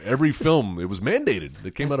 Joe, and every film, it was mandated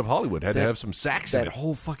that came out of Hollywood had to have some sax in That it.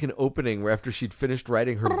 whole fucking opening where after she'd finished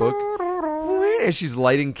writing her book, and she's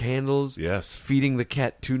lighting candles, Yes. feeding the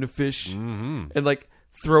cat tuna fish, and like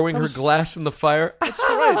throwing her glass in the fire. That's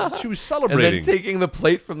right. She was And celebrating. then taking the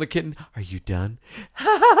plate from the kitten. Are you done?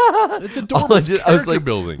 It's adorable. It's I was like,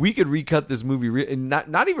 building. we could recut this movie, and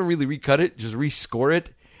not even really recut it, just rescore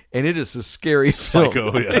it, and it is a scary film.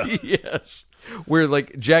 Psycho, yeah. Yes. Where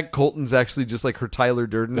like Jack Colton's actually just like her Tyler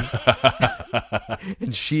Durden,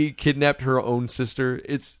 and she kidnapped her own sister.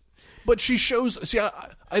 But she shows. See,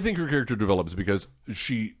 I think her character develops because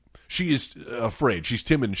she is afraid. She's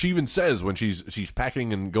timid. She even says when she's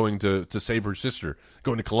packing and going to save her sister,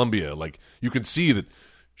 going to Columbia. Like you can see that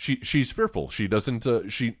she's fearful. She doesn't.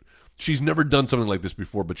 She's never done something like this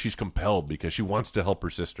before, but she's compelled because she wants to help her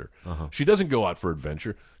sister. She doesn't go out for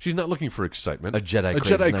adventure. She's not looking for excitement. A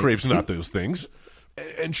Jedi craves not those things.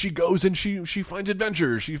 And she goes and she finds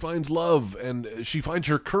adventure. She finds love, and she finds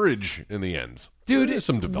her courage in the end. Dude, There's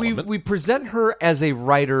some development. we present her as a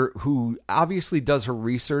writer who obviously does her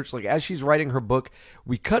research. Like as she's writing her book,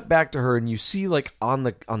 we cut back to her, and you see like on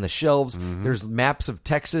the shelves, there's maps of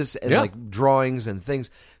Texas and like drawings and things.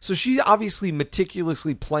 So she obviously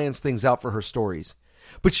meticulously plans things out for her stories.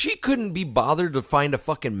 But she couldn't be bothered to find a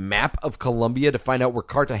fucking map of Columbia to find out where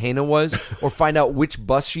Cartagena was or find out which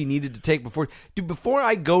bus she needed to take before. Dude, before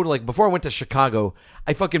I went to Chicago,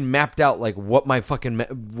 I fucking mapped out like what my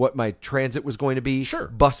transit was going to be. Sure.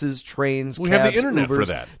 Buses, trains, We cabs, have the internet Ubers. for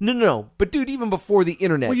that. No. But dude, even before the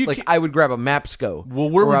internet, Well, like can't- I would grab a Mapsco. Well,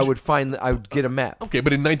 where or would I you- would I would get a map. Okay,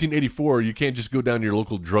 but in 1984, you can't just go down to your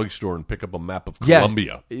local drugstore and pick up a map of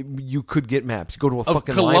Columbia. Yeah, you could get maps. Go to a Of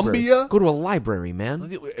fucking Columbia? library. Go to a library, man.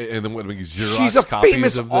 And then what? Xerox She's a copies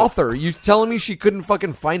famous of the- author. You telling me she couldn't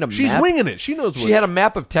fucking find a map? She's winging it. She knows. She had a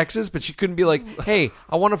map of Texas, but she couldn't be like, "Hey,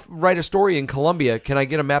 I want to write a story in Columbia. Can I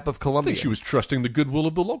get a map of I Columbia?" think she was trusting the goodwill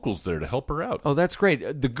of the locals there to help her out. Oh, that's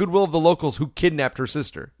great. The goodwill of the locals who kidnapped her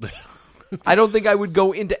sister. I don't think I would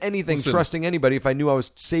go into anything Listen. trusting anybody if I knew I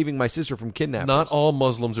was saving my sister from kidnappers. Not all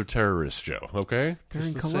Muslims are terrorists, Joe. Okay, They're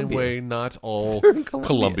just in the same Colombia. way not all They're in Colombia.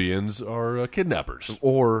 Colombians are kidnappers.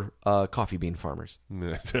 Or coffee bean farmers.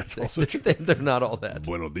 That's also true. They're not all that.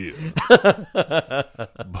 Buenos dias.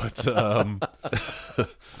 But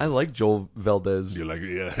I like Joel Valdez. you're like,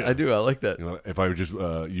 yeah, I do. I like that. You know, if I were just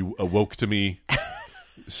you awoke to me,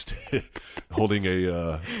 holding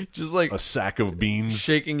Just like a sack of beans.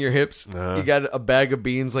 shaking your hips. You got a bag of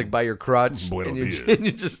beans like by your crotch, Buenos and, dias. and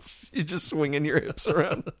you just swinging your hips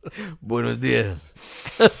around. Buenos dias.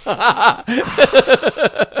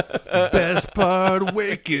 Best part of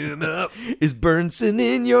waking up. Is Burnson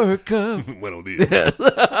in your cup? Buenos dias.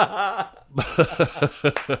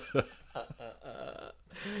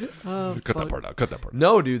 Cut that part out. Cut that part out.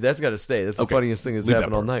 No, dude, that's got to stay. That's the Okay. funniest thing that's Leave that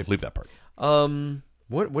happened all part. night. Leave that part.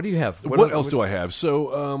 What do you have? What else do I have?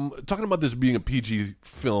 So, talking about this being a PG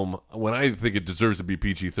film, when I think it deserves to be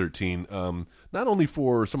PG-13, not only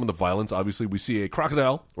for some of the violence, obviously we see a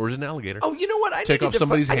crocodile, or is it an alligator? Oh, you know what? I Take needed off to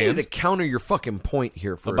somebody's I needed hands. to counter your fucking point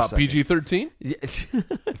here for a About second.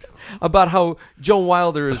 PG-13? About how Joan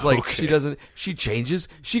Wilder is like Okay. she changes,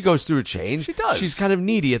 she goes through a change. She does. She's kind of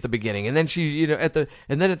needy at the beginning, and then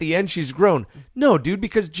and then at the end she's grown. No, dude,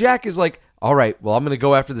 because Jack is like, all right, well, I'm going to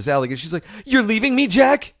go after this alligator. She's like, you're leaving me,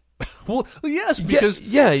 Jack? Well, yes, because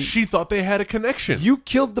yeah. she thought they had a connection. You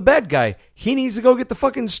killed the bad guy. He needs to go get the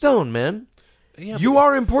fucking stone, man. Yeah, you but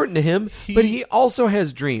are important to him, but he also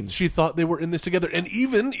has dreams. She thought they were in this together, and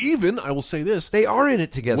even I will say this: They are in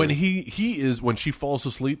it together. when when she falls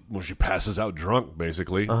asleep, when she passes out drunk,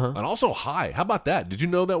 basically, and also high. How about that? Did you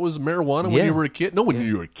know that was marijuana when Yeah. you were a kid? No, when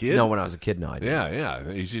you were a kid. No, when I was a kid, no, I didn't.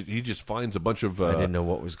 Yeah. He just finds a bunch of I didn't know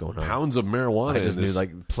what was going on. pounds of marijuana. I just in knew this,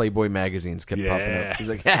 like Playboy magazines kept popping Yeah. up. He's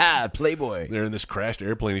like, ha, Playboy. they're in this crashed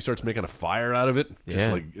airplane. He starts making a fire out of it,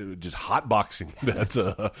 Yeah. just hotboxing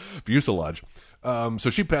that fuselage. So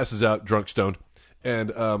she passes out drunk, stoned,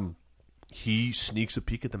 and he sneaks a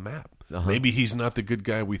peek at the map. Maybe he's not the good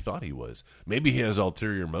guy we thought he was. Maybe he has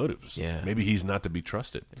ulterior motives. Yeah. Maybe he's not to be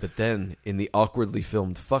trusted. But then, in the awkwardly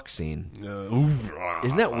filmed fuck scene,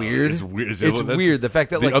 isn't that weird? It's weird. It's weird. The fact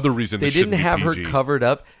that the other reason they this shouldn't didn't be have PG. her covered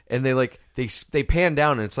up, and they pan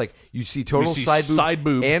down, and it's like you see total see side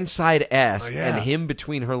boob and side ass, yeah. and him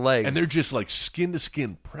between her legs, And they're just like skin to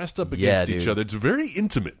skin, pressed up Yeah, against each dude. other. It's very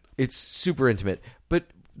intimate. It's super intimate. But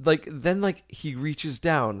then he reaches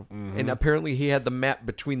down, and apparently he had the map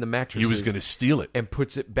between the mattresses. He was going to steal it and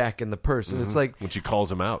puts it back in the purse, and it's like when she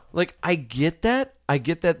calls him out. Like, I get that.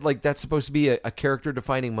 Like, that's supposed to be a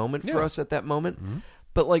character-defining moment for us at that moment.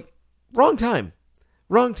 But, like, wrong time.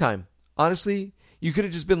 Honestly, you could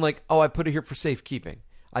have just been like, oh, I put it here for safekeeping.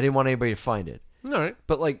 I didn't want anybody to find it. All right.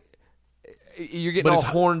 But, like, you're getting all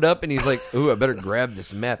horned up, and he's like, ooh, I better grab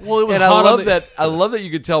this map. Well, it was and hot on I love that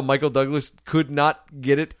you could tell Michael Douglas could not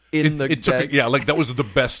get it in the It took bag. like that was the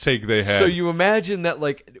best take they had. So you imagine that,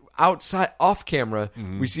 like, outside, off camera,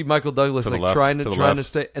 we see Michael Douglas, To the like, left, trying to to the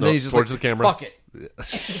stay, left. and No, then he's just towards like, the camera. fuck it.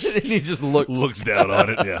 And he just looks down on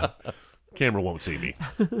it. Yeah, camera won't see me.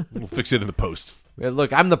 We'll fix it in the post.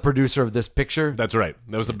 Look, I'm the producer of this picture. That's right.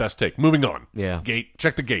 That was the best take. Moving on. Yeah. Gate.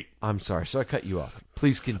 Check the gate. I'm sorry, so I cut you off.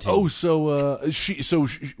 Please continue. Oh, so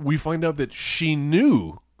we find out that she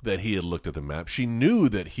knew that he had looked at the map. She knew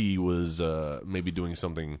that he was maybe doing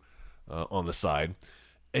something on the side,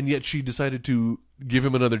 and yet she decided to give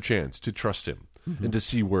him another chance, to trust him, and to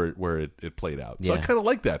see where it played out. So I Yeah. kind of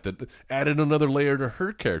like that added another layer to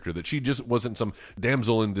her character, that she just wasn't some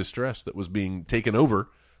damsel in distress that was being taken over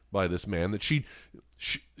by this man, that she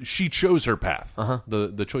chose her path,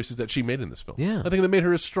 the choices that she made in this film. Yeah. I think that made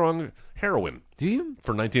her a strong heroine. Do you?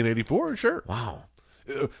 For 1984, sure. Wow.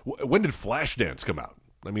 When did Flashdance come out?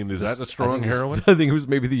 I mean, is that a strong heroine? I think it was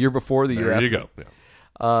maybe the year before, the year There after. you go.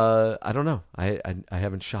 Yeah. I don't know. I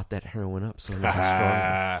haven't shot that heroin up, so I'm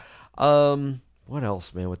not strong. What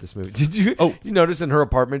else, man, with this movie? Did you you notice in her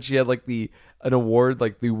apartment she had like an award,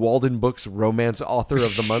 like the Walden Books Romance Author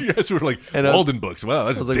of the Month? Yes, we're like, And Walden Books. Wow,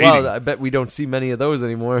 that's I was like, dating. wow, I bet we don't see many of those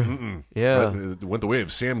anymore. Yeah, It went the way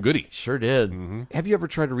of Sam Goody. sure did. Have you ever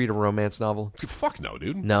tried to read a romance novel? Fuck no,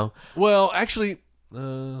 dude. No. Well, actually,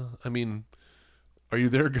 I mean, Are You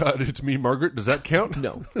There, God? It's Me, Margaret. Does that count?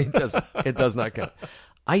 No, it doesn't. It does not count.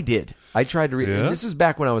 I did. I tried to read. Yeah? And this is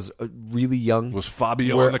back when I was really young. Was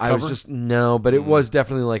Fabio where on the I cover? was just but it was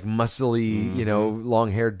definitely like muscly,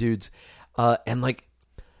 long haired dudes, and like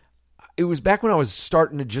it was back when I was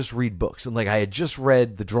starting to just read books, and like I had just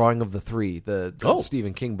read The Drawing of the Three, the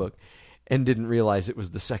Stephen King book, and didn't realize it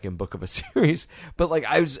was the second book of a series. But like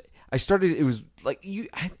I started. It was like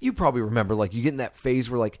you probably remember, like you get in that phase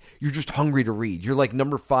where like you're just hungry to read. You're like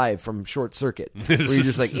number 5 from Short Circuit, where you're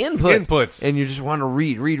just like Inputs, and you just want to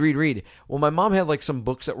read. Well, my mom had like some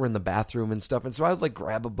books that were in the bathroom and stuff, and so I would like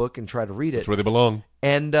grab a book and try to read it. That's where they belong.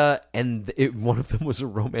 And one of them was a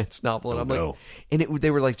romance novel, and I'm like, and they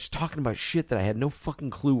were like just talking about shit that I had no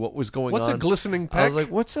fucking clue what was going on. What's a glistening peck? I was like,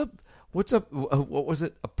 what's up? What was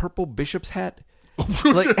it? A purple bishop's hat?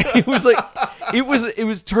 Like it was like it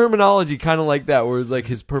was terminology kind of like that, where it was like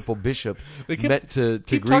his purple bishop meant to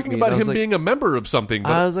keep greet talking me. about And I him was like, being a member of something,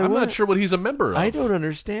 but I was like, I'm what? not sure what he's a member of. I don't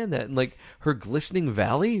understand that. And like her glistening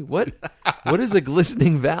valley, what is a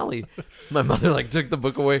glistening valley? My mother like took the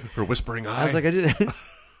book away. Her whispering eye. I was like, I didn't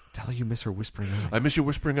tell her you miss her whispering eye. I miss your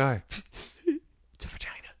whispering eye. It's a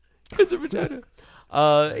vagina. It's a vagina.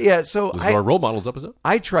 Yeah, so This is our role models episode.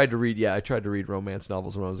 I tried to read romance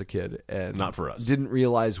novels when I was a kid, and Not for us. Didn't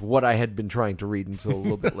realize what I had been trying to read until a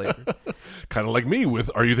little bit later. Kind of like me with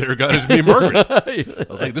Are You There, God? It's Me, Margaret. I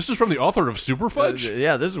was like, this is from the author of Super Fudge?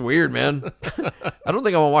 Yeah, this is weird, man. I don't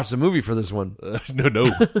think I want to watch the movie for this one.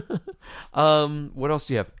 No. What else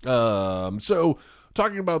do you have? So,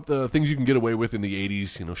 talking about the things you can get away with in the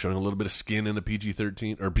 80s, showing a little bit of skin in a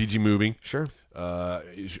PG-13 or PG movie. Sure.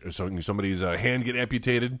 Somebody's hand get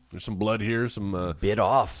amputated. There's some blood here. Some Bit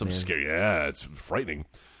off. Some man. scary. Yeah, it's frightening.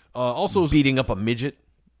 Also, Beating up a midget.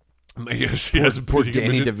 yes, Poor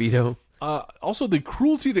Danny DeVito. Also, the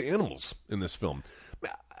cruelty to animals in this film.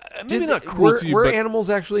 Maybe not cruelty, were but animals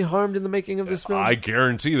actually harmed in the making of this film? I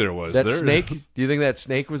guarantee there was. That snake? Do you think that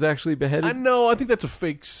snake was actually beheaded? No, I think that's a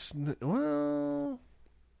fake. Well,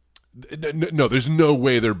 no, there's no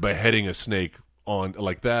way they're beheading a snake on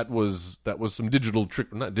like that. Was some digital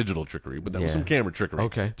trick? Not digital trickery, but that was some camera trickery.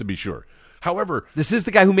 Okay, to be sure. However, this is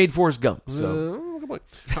the guy who made Forrest Gump. So. Good point.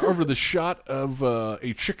 However, the shot of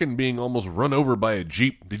a chicken being almost run over by a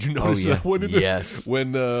Jeep. Did you notice that one? Yes.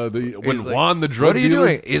 When Like, Juan the drug what are you dealer,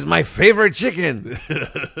 doing? Is my favorite chicken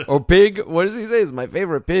or pig? What does he say? Is my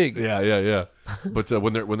favorite pig? Yeah. But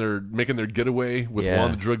when they're making their getaway with Yeah.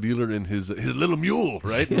 Juan the drug dealer and his little mule,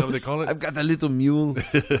 right? You know what they call it? I've got that little mule.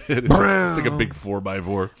 It's like a big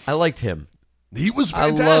 4x4. I liked him. He was I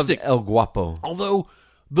loved fantastic. El Guapo. Although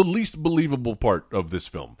the least believable part of this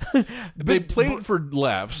film, they played it for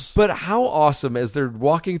laughs. But how awesome as they're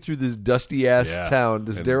walking through this dusty ass Yeah. town,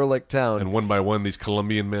 this derelict town, And one by one, these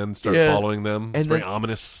Columbian men start Yeah. following them. It's And very then-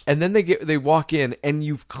 ominous. and then they walk in, and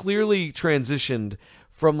you've clearly transitioned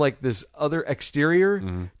from like this other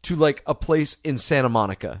exterior to like a place in Santa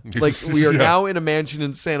Monica. Like we are Yeah. now in a mansion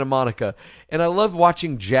in Santa Monica, and I love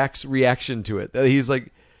watching Jack's reaction to it. That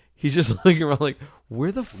he's just looking around like,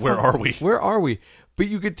 where the fuck? Where are we? Where are we? But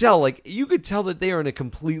you could tell that they are in a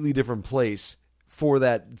completely different place for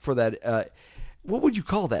that. What would you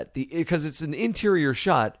call that? Because it's an interior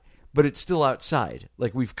shot, but it's still outside.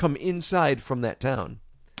 Like we've come inside from that town.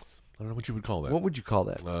 I don't know what you would call that. What would you call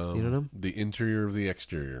that? You don't know? The interior of the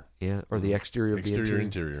exterior. Yeah, or the exterior of the interior.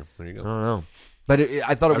 Interior. There you go. I don't know, but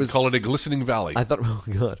I thought it I would was. call it a glistening valley. I thought, oh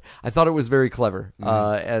god, I thought it was very clever,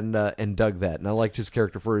 and dug that, and I liked his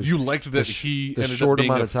character for his. You liked that the he the ended short up being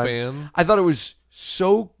amount a of time. fan? I thought it was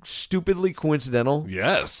so stupidly coincidental,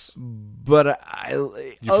 Yes. but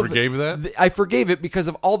You forgave that? I forgave it because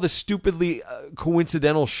of all the stupidly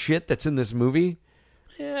coincidental shit that's in this movie.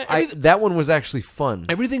 Yeah, That one was actually fun.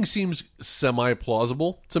 everything seems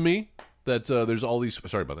semi-plausible to me. That there's all these...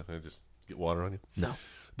 Sorry about that. I just get water on you. No.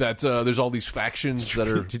 That there's all these factions that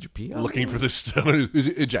are Did you pee on looking me? for this stuff.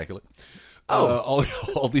 Ejaculate.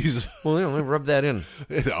 All these... Well, let me rub that in.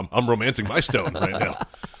 I'm romancing my stone right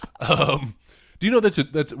now. Do you know that's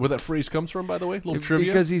where that phrase comes from, by the way? A little trivia?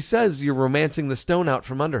 Because he says you're romancing the stone out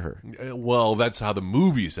from under her. Well, that's how the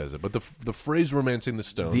movie says it. But the phrase romancing the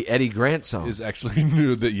stone... The Eddie Grant song. is actually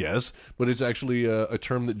new. Yes, but it's actually a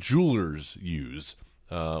term that jewelers use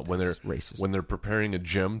when they're racist. when they're preparing a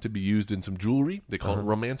gem to be used in some jewelry. They call it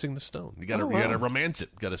romancing the stone. You got to Oh, wow. romance it.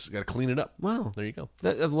 Got to clean it up. Wow. There you go.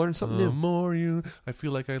 I've learned something The new. more you, I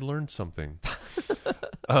feel like I learned something.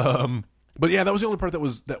 But yeah, that was the only part that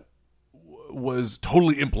was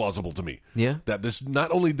totally implausible to me. Yeah. That this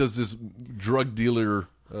not only does this drug dealer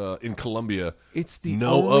in Colombia It's the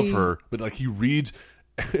know only- of her, but like he reads,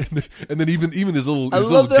 and then even his little I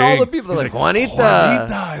little love that gang, all the people are he's like,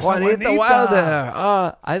 Juanita, it's Juanita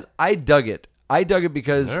Wilder. I dug it. I dug it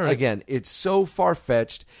because All right. again, it's so far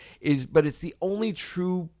fetched. But it's the only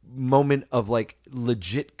true moment of like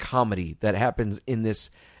legit comedy that happens in this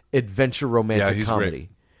adventure romantic he's comedy.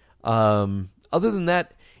 Other than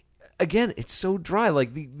that, again, it's so dry.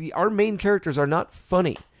 Like our main characters are not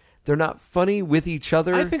funny. They're not funny with each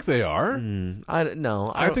other. I think they are.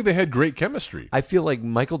 I think they had great chemistry. I feel like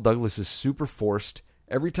Michael Douglas is super forced.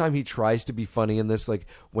 Every time he tries to be funny in this, like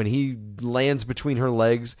when he lands between her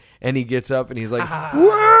legs and he gets up and he's like,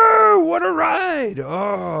 "Whoa, what a ride!"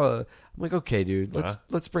 Oh, I'm like, okay, dude,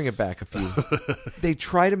 let's bring it back a few. They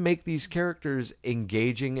try to make these characters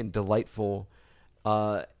engaging and delightful,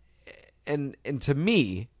 and to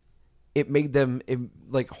me, it made them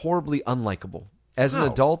like horribly unlikable. As an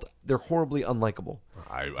adult, they're horribly unlikable.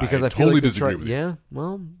 I Because I feel totally like they disagree with you. Yeah,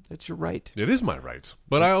 well, that's your right. It is my right,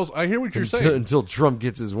 but I hear what you're saying. Until Trump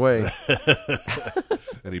gets his way.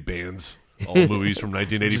 And he bans all movies from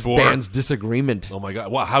 1984. Bans disagreement. Oh my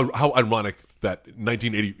god! Wow, how ironic that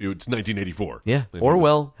 1984. Yeah,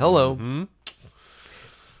 Orwell. Hello. Mm-hmm.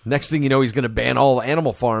 Next thing you know, he's going to ban all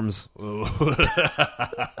animal farms.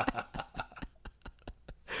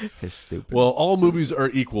 It's stupid. Well, all movies are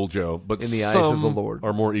equal, Joe, but In the eyes some of the Lord.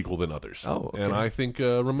 are more equal than others. Oh, okay. And I think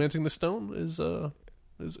 *Romancing the Stone* is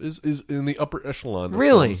in the upper echelon. Of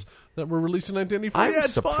Really? films that were released in 1984. I'm Yeah,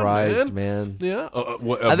 it's fun, surprised, man. Yeah,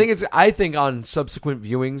 I think on subsequent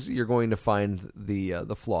viewings, you're going to find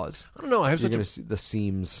the flaws. I don't know. I have You're such going a to see the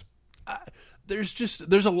seams.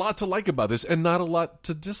 there's a lot to like about this and not a lot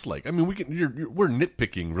to dislike. I mean, we're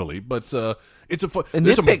nitpicking really, but it's a fun. And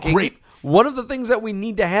There's some nitpicking, great. one of the things that we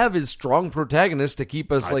need to have is strong protagonists to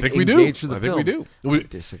keep us I like think we do. engaged through the I think film. we do. I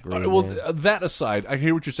disagree. Well, man. that aside, I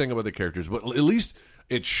hear what you're saying about the characters, but at least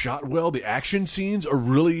it's shot well. The action scenes are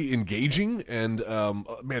really engaging, and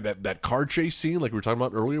man, that car chase scene, like we were talking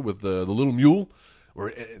about earlier, with the little mule,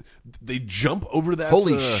 where they jump over that.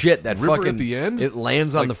 Holy shit! That river fucking at the end. it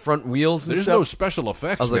lands on Like, the front wheels. And There's stuff. no special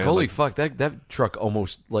effects. I was like, man. holy fuck! That truck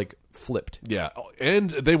almost like flipped. Yeah, and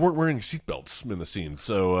they weren't wearing seatbelts in the scene,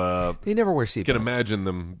 so They never wear seatbelts. you can imagine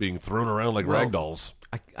them being thrown around like rag dolls.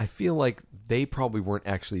 I feel like they probably weren't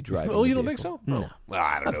actually driving. Oh, the you don't think vehicle. so? No. Oh. Well,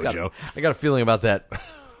 I don't know, Joe. I got a feeling about that.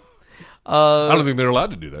 I don't think they're allowed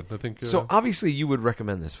to do that. I think So obviously, you would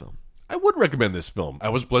recommend this film. I would recommend this film. I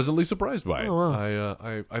was pleasantly surprised by it. Oh,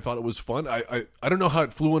 wow. I thought it was fun. I don't know how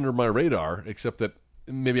it flew under my radar, except that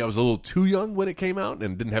maybe I was a little too young when it came out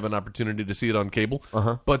and didn't have an opportunity to see it on cable.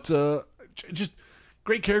 But just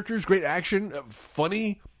great characters, great action,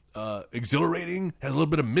 funny, exhilarating, has a little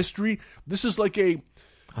bit of mystery. This is like a...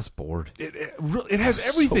 I was bored. It has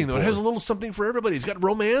everything, though. It has a little something for everybody. It's got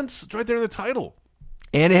romance. It's right there in the title.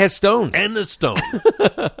 And it has stones. And the stone.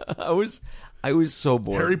 I was so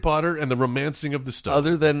bored. Harry Potter and the romancing of the stone.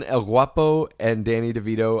 Other than El Guapo and Danny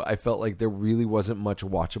DeVito, I felt like there really wasn't much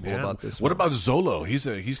watchable about this film. What about Zolo? He's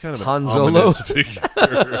kind of Han an Zolo? ominous figure.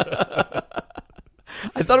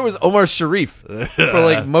 I thought it was Omar Sharif for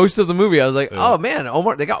like most of the movie. I was like, oh man,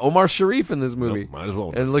 they got Omar Sharif in this movie. Might as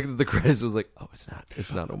well. And looking at the credits, it was like, oh,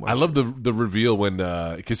 it's not Omar. I love the reveal when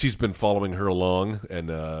because he's been following her along and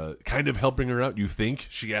kind of helping her out. You think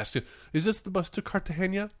she asked him, "Is this the bus to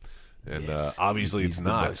Cartagena?" And Yes, obviously it's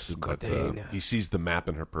not. But he sees the map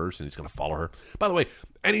in her purse and he's going to follow her. By the way,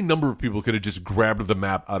 any number of people could have just grabbed the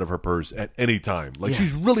map out of her purse at any time. Like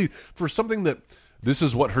she's really for something that. This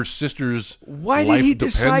is what her sister's Why life did he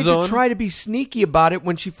depends decide on? to try to be sneaky about it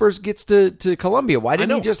when she first gets to Columbia? Why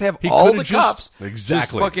didn't he just have He all could've the cops exactly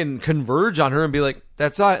just fucking converge on her and be like,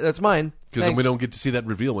 that's mine? Because then we don't get to see that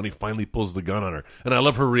reveal when he finally pulls the gun on her. And I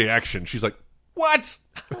love her reaction. She's like, what?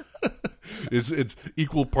 It's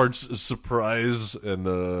equal parts surprise and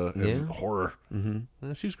horror.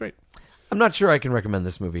 Mm-hmm. She's great. I'm not sure I can recommend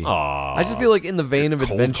this movie. Aww, I just feel like in the vein of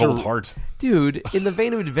adventure... Cold heart. Dude, in the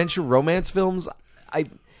vein of adventure romance films... I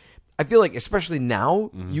feel like, especially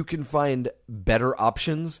now, you can find better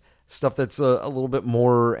options, stuff that's a little bit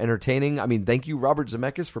more entertaining. I mean, thank you, Robert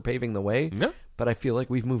Zemeckis, for paving the way, but I feel like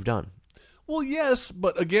we've moved on. Well, yes,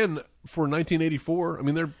 but again, for 1984, I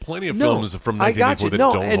mean, there are plenty of films from 1984 that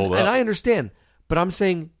don't hold up. And I understand, but I'm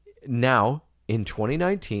saying now, in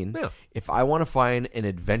 2019, if I want to find an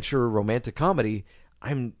adventure romantic comedy,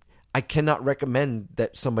 I cannot recommend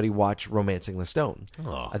that somebody watch Romancing the Stone.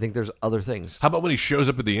 Oh. I think there's other things. How about when he shows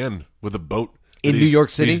up at the end with a boat? In New York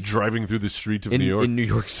City? He's driving through the streets of New York. In New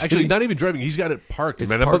York City. Actually, not even driving. He's got it parked.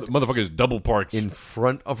 Man, parked. that motherfucker is double parked. In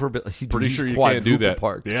front of her building. Pretty sure you can't do that.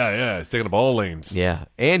 Parked. Yeah. He's taking up all lanes. Yeah.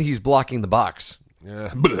 And he's blocking the box.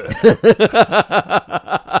 Yeah.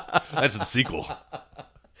 That's the sequel.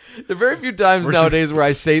 There are very few times nowadays where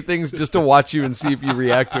I say things just to watch you and see if you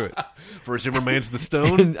react to it. First, he romance the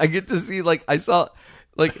stone. And I get to see,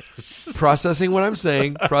 processing what I'm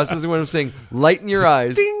saying, light in your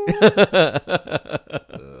eyes. Ding!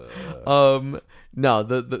 No,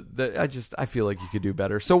 I feel like you could do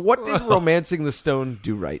better. So what did Romancing the Stone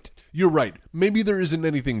do right? You're right. Maybe there isn't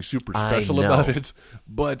anything super special about it,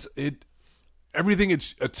 but everything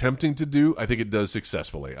it's attempting to do, I think it does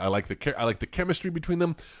successfully. I like the chemistry between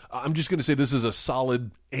them. I'm just going to say this is a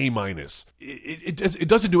solid A-. It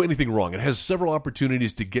doesn't do anything wrong. It has several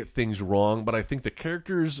opportunities to get things wrong, but I think the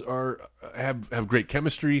characters have great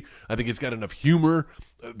chemistry. I think it's got enough humor.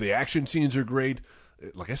 The action scenes are great.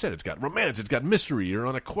 Like I said, it's got romance. It's got mystery. You're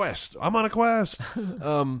on a quest. I'm on a quest.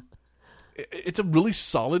 It's a really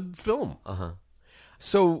solid film.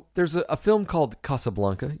 So there's a film called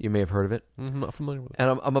Casablanca. You may have heard of it. I'm not familiar with it.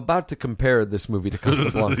 And I'm about to compare this movie to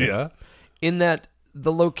Casablanca. Yeah. In that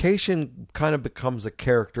the location kind of becomes a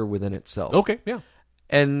character within itself. Okay, yeah.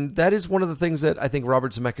 And that is one of the things that I think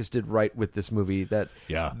Robert Zemeckis did right with this movie. That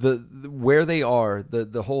the where they are,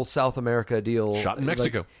 the whole South America deal, shot in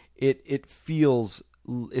Mexico. It feels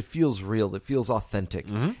real. It feels authentic,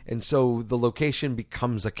 and so the location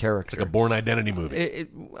becomes a character. It's like a Bourne Identity movie.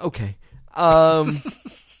 Okay. But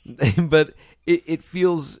it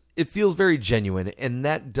feels very genuine, and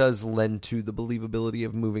that does lend to the believability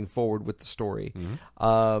of moving forward with the story.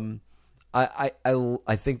 I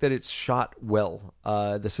think that it's shot well.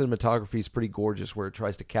 The cinematography is pretty gorgeous, where it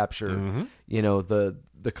tries to capture,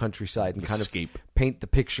 the countryside and kind of paint the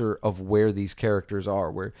picture of where these characters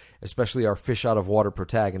are, where especially our fish out of water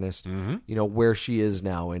protagonist, where she is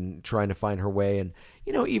now and trying to find her way, and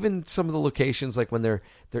even some of the locations, like when they're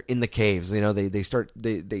in the caves,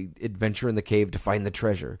 they adventure in the cave to find the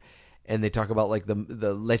treasure, and they talk about like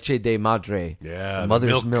the leche de madre, the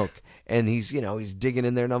mother's milk. And he's digging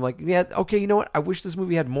in there, and I'm like, yeah, okay, you know what? I wish this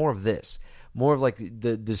movie had more of this, more of like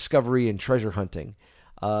the discovery and treasure hunting.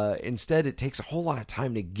 Instead, it takes a whole lot of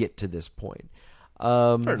time to get to this point.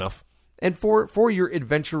 Fair enough. And for your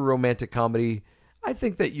adventure romantic comedy, I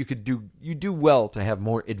think that you do well to have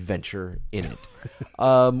more adventure in it.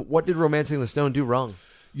 What did Romancing the Stone do wrong?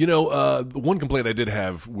 The one complaint I did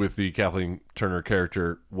have with the Kathleen Turner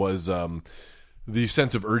character was the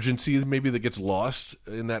sense of urgency maybe that gets lost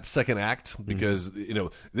in that second act because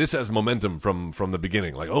this has momentum from the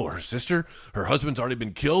beginning. Like, oh, her husband's already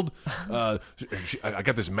been killed. I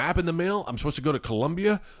got this map in the mail. I'm supposed to go to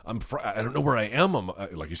Columbia. I don't know where I am. I'm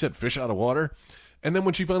like you said, fish out of water. And then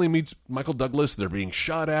when she finally meets Michael Douglas, they're being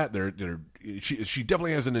shot at. She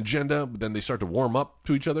definitely has an agenda. But then they start to warm up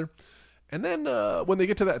to each other. And then when they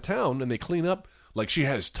get to that town and they clean up, like she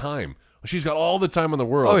has time. She's got all the time in the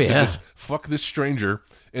world to just fuck this stranger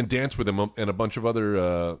and dance with him and a bunch of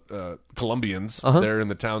other Columbians there in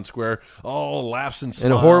the town square. All laughs and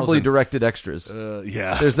smiles. And horribly directed extras.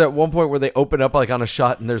 Yeah. There's that one point where they open up like on a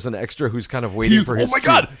shot and there's an extra who's kind of waiting for his Oh my cue.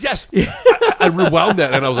 God, yes! I rewound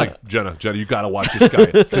that and I was like, Jenna, you got to watch this guy.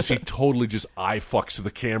 Because he totally just eye fucks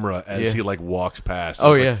the camera as he like walks past.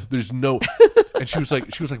 There's no... And she was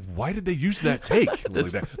like, why did they use that take?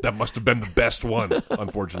 That must have been the best one,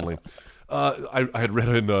 unfortunately. I had read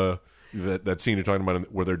in that scene you're talking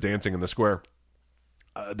about where they're dancing in the square.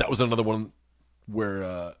 That was another one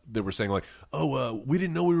where they were saying like, we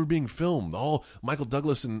didn't know we were being filmed. All Michael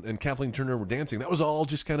Douglas and Kathleen Turner were dancing. That was all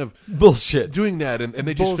just kind of bullshit. Doing that, and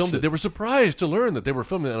they just filmed it. They were surprised to learn that they were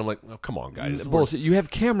filming it. And I'm like, oh, come on, guys. Bullshit. You have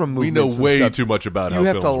camera We movements. know way too much about how you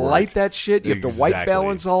have films to work. light that shit. You have to white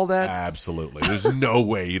balance all that. Absolutely. There's no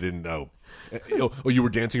way you didn't know. Oh, you were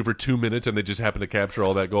dancing for 2 minutes and they just happened to capture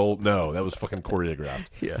all that gold? No, that was fucking choreographed.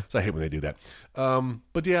 Yeah. So I hate when they do that.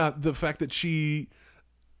 But yeah, the fact that she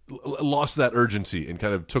lost that urgency and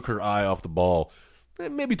kind of took her eye off the ball,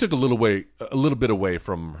 maybe took a little bit away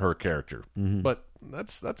from her character. But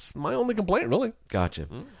that's my only complaint, really. Gotcha.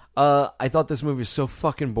 I thought this movie was so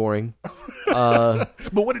fucking boring. But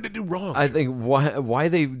what did it do wrong? I think why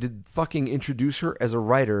they did fucking introduce her as a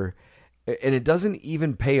writer, and it doesn't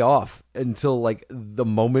even pay off until like the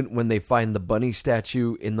moment when they find the bunny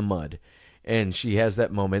statue in the mud, and she has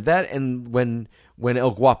that moment. That and when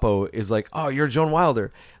El Guapo is like, "Oh, you're Joan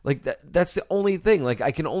Wilder," like that's the only thing. Like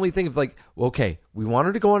I can only think of like, well, okay, we want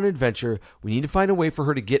her to go on an adventure. We need to find a way for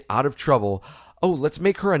her to get out of trouble. Oh, let's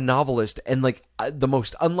make her a novelist, and like the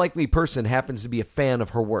most unlikely person happens to be a fan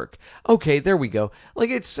of her work. Okay, there we go. Like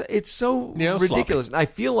it's so ridiculous. And I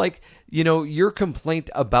feel like your complaint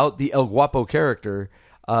about the El Guapo character.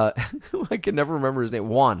 I can never remember his name.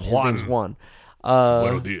 Juan. His name's Juan.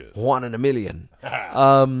 Juan and a million.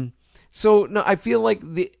 So no, I feel like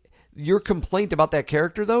your complaint about that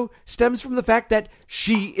character though stems from the fact that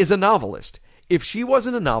she is a novelist. If she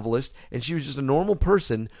wasn't a novelist and she was just a normal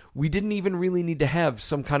person, we didn't even really need to have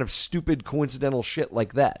some kind of stupid coincidental shit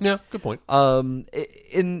like that. Yeah, good point. And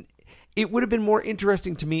it would have been more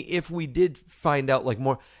interesting to me if we did find out like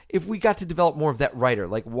more, if we got to develop more of that writer.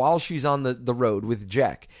 Like while she's on the road with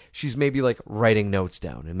Jack, she's maybe like writing notes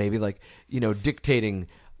down and maybe like, dictating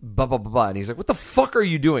blah, blah, blah, blah. And he's like, what the fuck are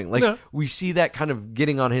you doing? Like, we see that kind of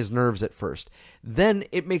getting on his nerves at first. Then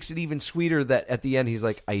it makes it even sweeter that at the end he's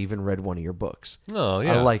like, I even read one of your books. Oh,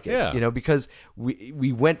 yeah. I like it. Yeah. Because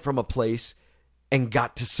we went from a place and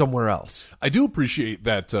got to somewhere else. I do appreciate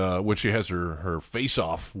that when she has her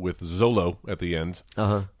face-off with Zolo at the end.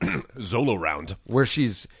 Zolo round. Where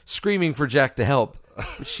she's screaming for Jack to help.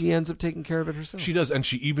 She ends up taking care of it herself. She does, and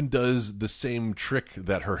she even does the same trick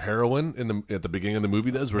that her heroine at the beginning of the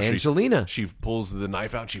movie does, where Angelina. She pulls the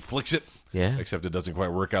knife out and she flicks it. Yeah. Except it doesn't quite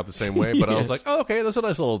work out the same way. But I was like, oh, okay, that's a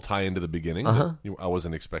nice little tie into the beginning that I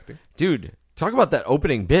wasn't expecting. Dude, talk about that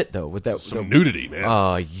opening bit, though. With that some nudity,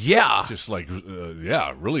 man. Yeah. Just like,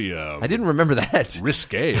 really. I didn't remember that.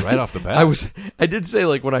 Risque right off the bat. I did say,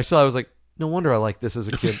 like, when I saw it, I was like, no wonder I liked this as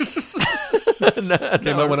a kid.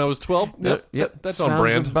 Came out when I was 12? Yep. That's Sounds on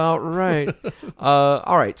brand. About right.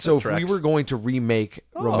 All right. So if we were going to remake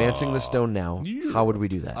Romancing the Stone now, how would we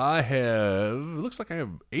do that? it looks like I have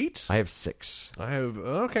 8. I have 6.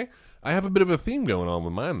 Okay. I have a bit of a theme going on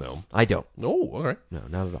with mine, though. I don't. Oh, all right. No,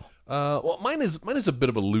 not at all. Well, mine is a bit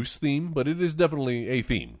of a loose theme, but it is definitely a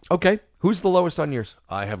theme. Okay. Who's the lowest on yours?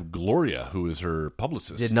 I have Gloria, who is her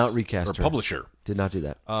publicist. Did not recast her. Publisher. Did not do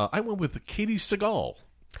that. I went with Katie Seagal.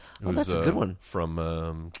 Oh, that's a good one.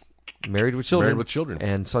 From Married with Children. Married with Children.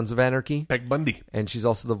 And Sons of Anarchy. Peg Bundy. And she's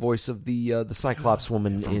also the voice of the Cyclops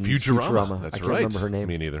woman from in Futurama. That's I can't right. remember her name.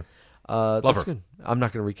 Me neither. That's her. good. I'm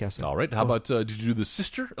not going to recast it. All right. How about, did you do the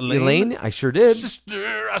sister, Elaine? Elaine? I sure did.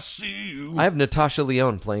 Sister, I see you. I have Natasha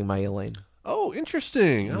Lyonne playing my Elaine. Oh,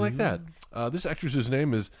 interesting. I like that. This actress's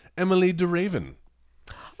name is Emily DeRaven.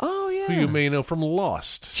 Oh, yeah. Who you may know from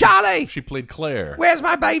Lost. Charlie! She played Claire. Where's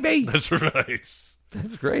my baby? That's right.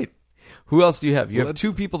 That's great. Who else do you have? You Well, have that's-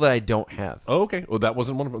 2 people that I don't have. Oh, okay. Well, that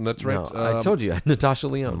wasn't one of them. That's right. No, I told you, Natasha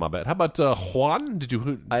Lyonne. My bad. How about Juan? Did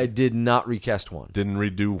you? I did not recast Juan. Didn't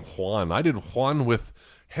redo Juan. I did Juan with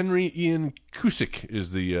Henry Ian Cusick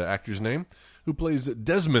is the actor's name, who plays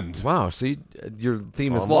Desmond. Wow, see, your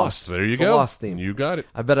theme is On lost. There you It's go. a lost theme. You got it.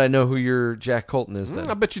 I bet I know who your Jack Colton is then.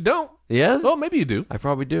 I bet you don't. Yeah? Oh, maybe you do. I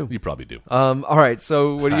probably do. You probably do. All right,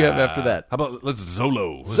 so what do you have after that? How about let's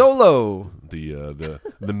Zolo? Zolo,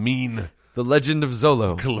 The mean the legend of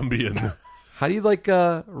Zolo. Columbian. How do you like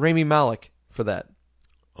Rami Malek for that?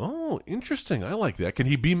 Oh, interesting. I like that. Can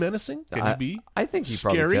he be menacing? Can he be? I think he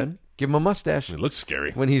scary? probably can. Give him a mustache. It looks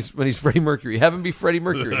scary. When he's Freddie Mercury. Have him be Freddie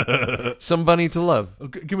Mercury. Somebody to love.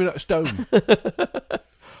 Give me that stone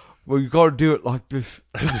Well, you got to do it like this.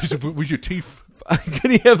 with your teeth.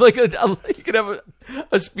 Can he have like you can have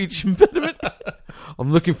a speech impediment?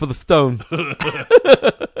 I'm looking for the stone.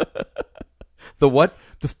 The what?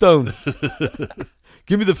 The stone.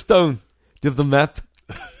 Give me the stone. Do you have the map?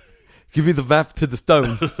 Give me the map to the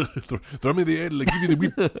stone. Throw me the head. Like, give you the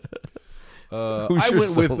whip. Who's I your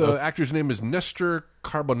went with Solo? actor's name is Nestor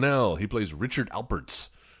Carbonell. He plays Richard Alperts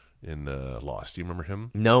in Lost. Do you remember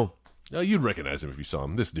him? No. You'd recognize him if you saw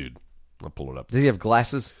him. This dude. I'll pull it up. Does he have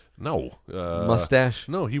glasses? No. Mustache?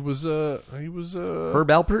 No, he was Herb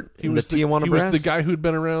Alpert in the Tijuana he Brass? was the guy who'd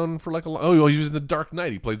been around for like a long... Oh, he was in The Dark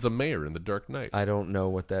Knight. He played the mayor in The Dark Knight. I don't know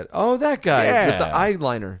what that... Oh, that guy with the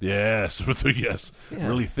eyeliner. Yes, with the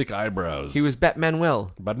really thick eyebrows. He was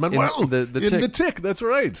Batmanuel. Batmanuel. In the Tick. That's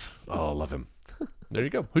right. Oh, I love him. There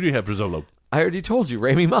you go. Who do you have for Zolo? I already told you,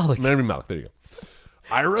 Rami Malek. Mary Malek. There you go.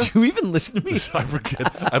 Ira? Do you even listen to me? I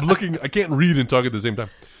forget. I'm looking. I can't read and talk at the same time.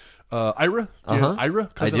 Ira? Do you have Ira?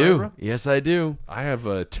 I Cousin do. Ira? Yes, I do. I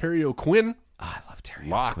have Terry O'Quinn. I love Terry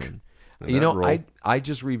Locke. O'Quinn. in You that know, role. I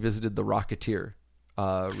just revisited The Rocketeer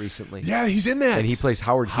recently. Yeah, he's in that. And he plays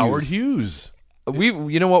Howard Hughes. Howard Hughes.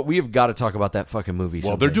 You know what? We have got to talk about that fucking movie.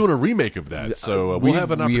 Well, someday. they're doing a remake of that, so we'll have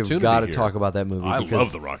an opportunity. We have got to here. talk about that movie. I because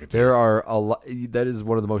love The Rocketeer. There are a lot. That is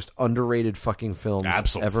one of the most underrated fucking films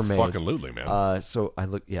ever made. Absolutely, man. So I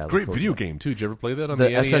look. Yeah, Great video game too. Did you ever play that on The the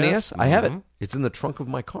NES? SNES. I have it. It's in the trunk of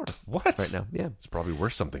my car. What? Right now? Yeah. It's probably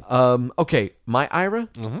worth something. Okay, my Ira,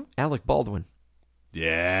 Alec Baldwin.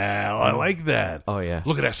 Yeah, I like that. Oh yeah.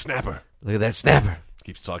 Look at that snapper. Look at that snapper.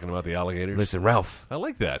 Keeps talking about the alligators. Listen, Ralph. I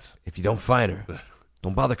like that. If you don't find her,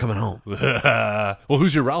 don't bother coming home. Well,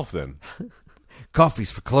 who's your Ralph then? Coffee's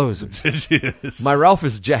for closing. Yes. My Ralph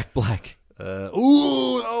is Jack Black.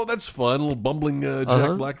 Oh, that's fun. A little bumbling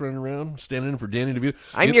Jack Black running around, standing in for Danny DeVito.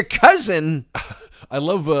 I'm your cousin. I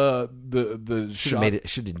love the Should shot. have made it.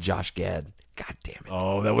 Should have Josh Gad. God damn it.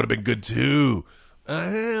 Oh, that would have been good too.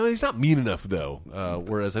 He's not mean enough though.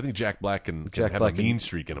 Whereas I think Jack Black can have Black a can mean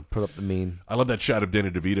streak in him. Put up the mean. I love that shot of Danny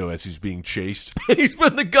DeVito as he's being chased. He's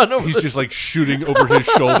putting the gun over. He's just like shooting over his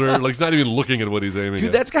shoulder, like he's not even looking at what he's aiming Dude,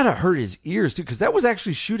 at. that's gotta hurt his ears too, because that was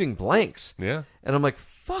actually shooting blanks. Yeah, And I'm like,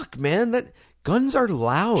 fuck, man, that guns are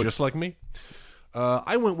loud. just like me.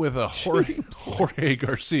 I went with Jorge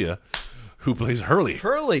Garcia, who plays Hurley.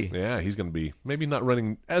 Hurley. Yeah, he's going to be maybe not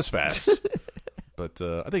running as fast, but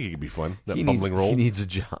I think he could be fun. That He bumbling role. He needs a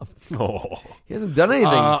job. Oh. He hasn't done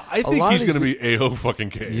anything. I think he's going to be A-O fucking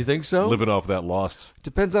K. You think so? Living off that lost.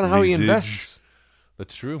 Depends on how he Resige. invests.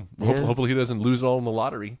 That's true. Yeah. Hopefully he doesn't lose it all in the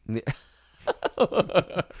lottery.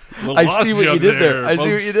 I see what you did there. I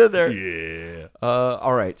see what you did there. Yeah.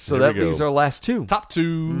 All right, so Here that we go. leaves our last two. Top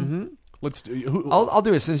 2. Let's do. I'll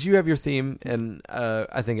do it since you have your theme, and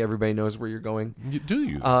I think everybody knows where you're going. Do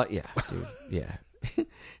you? Yeah, dude. Yeah.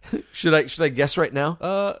 should I guess right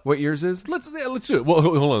now? What yours is? Let's do it. Well,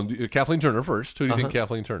 hold on. Kathleen Turner first. Who do you think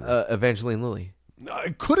Kathleen Turner? Evangeline Lilly. I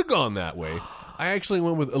could have gone that way. I actually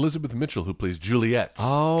went with Elizabeth Mitchell, who plays Juliet.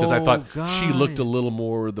 Oh, because I thought she God. looked a little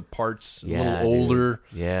more the parts, a Yeah, little older.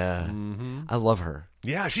 dude. Yeah, I love her.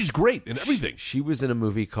 Yeah, she's great in everything. She was in a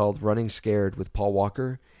movie called Running Scared with Paul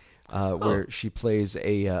Walker, where she plays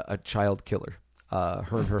a child killer. Her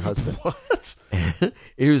and her husband. What?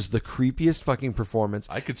 It was the creepiest fucking performance.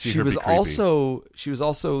 I could see she her was be creepy. She was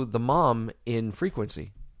also the mom in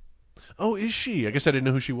Frequency. Oh, is she? I guess I didn't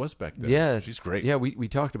know who she was back then. Yeah, she's great. Yeah, we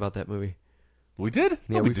talked about that movie. We did?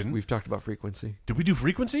 No, Yeah, we didn't. We've talked about Frequency. Did we do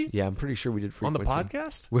Frequency? Yeah, I'm pretty sure we did On Frequency. the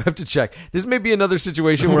podcast? We have to check. This may be another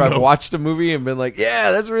situation where I've watched a movie and been like,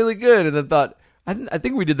 yeah, that's really good. And then thought, I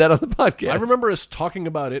think we did that on the podcast. I remember us talking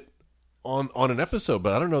about it on an episode,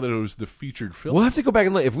 but I don't know that it was the featured film. We'll have to go back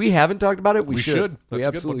and look. If we haven't talked about it, we We should. should. We That's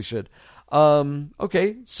a good absolutely one. should.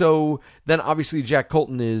 Okay, so then obviously Jack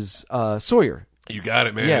Colton is Sawyer. You got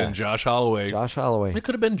it, man. Yeah. And Josh Holloway. Josh Holloway. It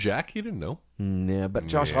could have been Jack. You didn't know. Yeah, but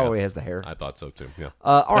Josh Holloway has the hair. I thought so too. Yeah.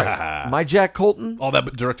 All right, my Jack Colton. All that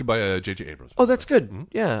directed by J.J. Abrams. Oh, that's good.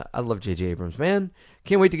 Yeah, I love J.J. Abrams, man.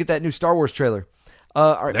 Can't wait to get that new Star Wars trailer.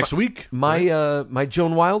 All right, Next week. My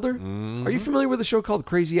Joan Wilder. Are you familiar with a show called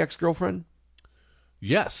Crazy Ex-Girlfriend?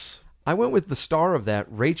 Yes. I went with the star of that,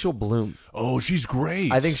 Rachel Bloom. Oh, she's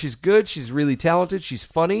great. I think she's good. She's really talented. She's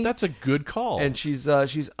funny. That's a good call. And she's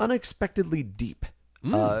unexpectedly deep.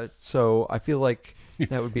 So I feel like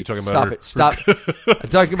that would be. You're talking about Stop it! I'm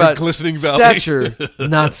talking about glistening valley. stature,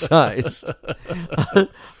 not size.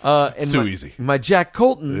 It's too easy. My Jack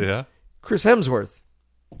Colton. Yeah. Chris Hemsworth.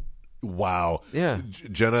 Wow. Yeah.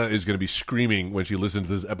 Jenna is going to be screaming when she listens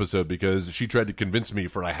to this episode because she tried to convince me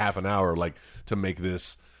for a half an hour, to make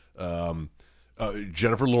this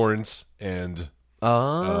Jennifer Lawrence and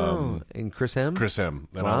and Chris Hem.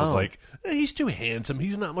 And Wow. I was like, he's too handsome.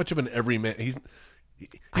 He's not much of an everyman. He's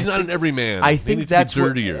not an everyman. I He think needs that's to be what,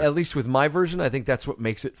 dirtier. at least with my version, I think that's what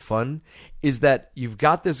makes it fun. Is that you've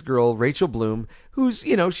got this girl, Rachel Bloom, who's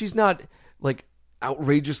she's not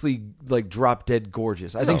outrageously drop dead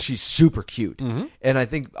gorgeous. I think she's super cute, and I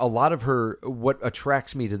think a lot of what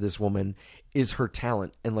attracts me to this woman is her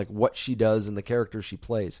talent and what she does and the character she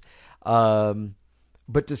plays.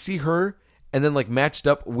 But to see her and then matched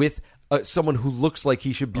up with someone who looks like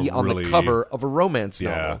he should be on the cover of a romance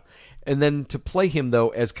novel, and then to play him though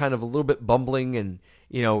as kind of a little bit bumbling and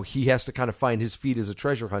he has to kind of find his feet as a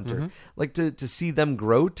treasure hunter. To see them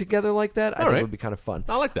grow together like that, I think would be kind of fun.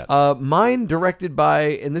 I like that. Mine directed by,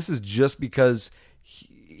 and this is just because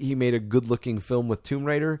he made a good-looking film with Tomb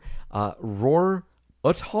Raider, Roar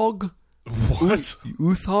Uthaug. What?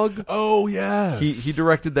 Uthog? Oh, yes. He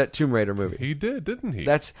directed that Tomb Raider movie. He did, didn't he?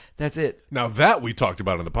 That's it. Now that we talked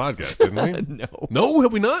about on the podcast, didn't we? No. No,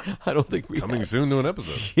 have we not? I don't think we Coming have. soon to an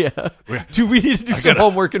episode. Yeah. Do we need to do some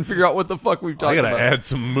homework and figure out what the fuck we've talked I gotta about? add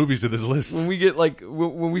some movies to this list. When we get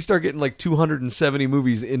when we start getting 270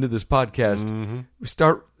 movies into this podcast, we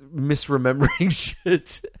start misremembering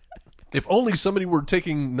shit. If only somebody were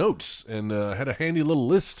taking notes and had a handy little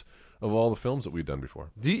list of all the films that we've done before.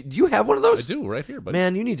 Do you have one of those? I do, right here, buddy.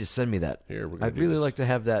 Man, you need to send me that. Here, we're gonna I'd do really this. like to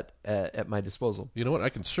have that at my disposal. You know what? I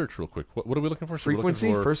can search real quick. What are we looking for? So we're looking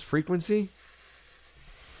Frequency? for First frequency?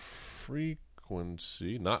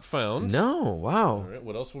 frequency. Not found. No, wow. All right,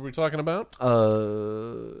 what else were we talking about?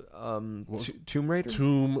 Tomb Raider?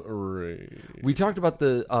 Tomb Raider. We talked about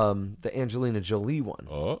the Angelina Jolie one,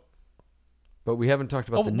 Oh. but we haven't talked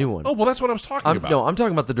about the new one. Oh, well, that's what I was talking about. No, I'm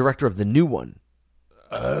talking about the director of the new one.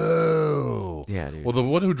 Oh. Yeah, dude. Well, the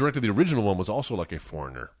one who directed the original one was also like a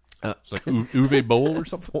foreigner. It's like Uwe Boll or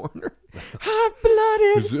something. Foreigner.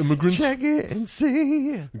 Hot-blooded. He's immigrants. Check it and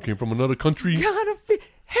see. He came from another country. Gotta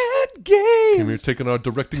head games. Came here taking our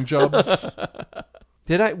directing jobs.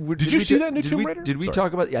 Did you see that new Tomb Raider? Did we Sorry.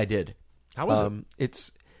 talk about? Yeah, I did. How was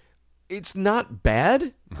it? It's not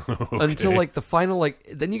bad until the final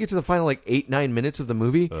then you get to the final 8-9 minutes of the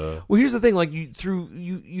movie. Well, here's the thing: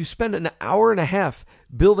 you spend an hour and a half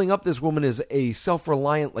building up this woman as a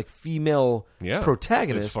self-reliant female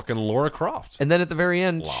protagonist. It's fucking Laura Croft. And then at the very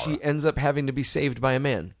end, Laura. she ends up having to be saved by a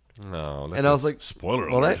man. No, that's And I was like, spoiler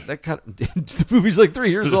well, alert. that kind of the movie's 3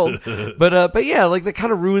 years old, but yeah, that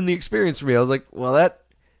kind of ruined the experience for me. I was like, well, that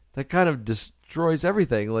kind of destroys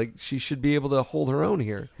everything. She should be able to hold her own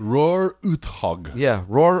here. Roar Uthaug Yeah,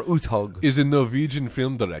 Roar Uthaug. is a Norwegian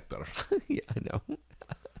film director, Yeah, I know.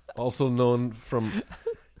 also known from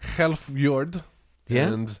Helfjord Yeah?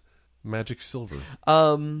 and Magic Silver.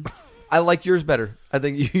 I like yours better. I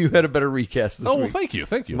think you had a better recast this Oh, week. thank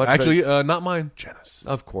you. Much Actually, not mine. Jenna's.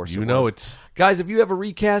 Of course, You it know was. it's... Guys, if you have a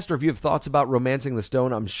recast or if you have thoughts about Romancing the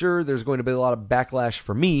Stone, I'm sure there's going to be a lot of backlash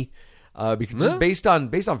for me. Because just based on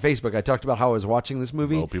Facebook, I talked about how I was watching this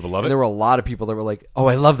movie. Oh, people love and it? there were a lot of people that were like, "Oh,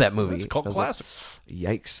 I love that movie." It's a cult I was like, classic.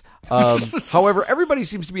 Yikes! However, everybody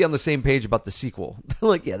seems to be on the same page about the sequel.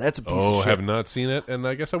 Yeah, that's a piece of Oh, shit. have not seen it, and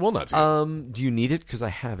I guess I will not see it. Do you need it? Because I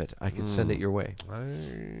have it. I can send it your way,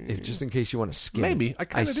 if just in case you want to skim. Maybe. it. I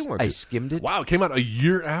kind of do want to. I skimmed it. Wow, it came out a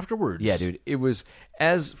year afterwards. Yeah, dude. It was,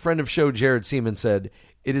 as friend of show Jared Seaman said,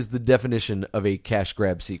 it is the definition of a cash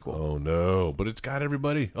grab sequel. Oh, no. But it's got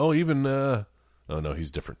everybody. Oh, even... Oh, no,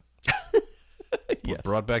 he's different. Yes.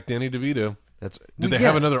 Brought back Danny DeVito. Did they Yeah.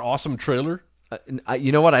 have another awesome trailer?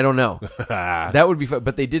 You know what? I don't know. That would be fun.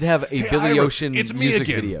 But they did have a Billy Ira, Ocean it's me music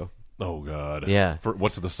again. video. Oh, God. Yeah.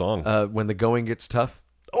 What's the song? When the going gets tough.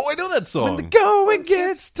 Oh, I know that song. When the going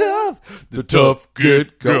gets tough. The tough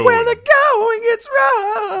get going. When the going gets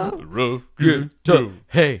rough. Rough Get get tough. going.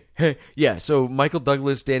 Hey. Yeah, so Michael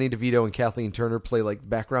Douglas, Danny DeVito, and Kathleen Turner play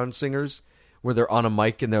background singers where they're on a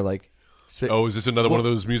mic and they're like, Oh, is this another one of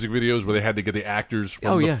those music videos where they had to get the actors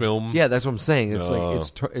from the film? Yeah, that's what I'm saying. It's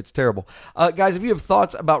it's terrible. Guys, if you have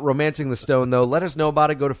thoughts about Romancing the Stone, though, let us know about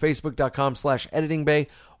it. Go to facebook.com/editingbay,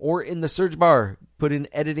 or in the search bar, put in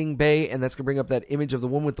Editing Bay, and that's going to bring up that image of the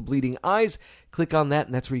woman with the bleeding eyes. Click on that,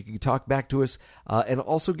 and that's where you can talk back to us. And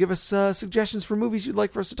also give us suggestions for movies you'd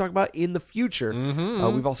like for us to talk about in the future.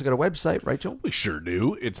 We've also got a website, right, Joe? We sure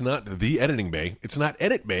do. It's not the Editing Bay. It's not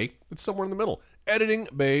Edit Bay. It's somewhere in the middle.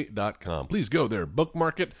 editingbay.com. Please go there,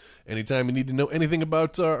 bookmark it. Anytime you need to know anything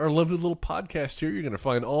about our lovely little podcast here, you're going to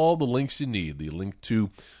find all the links you need. The link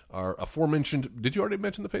to our aforementioned... Did you already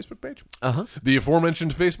mention the Facebook page? The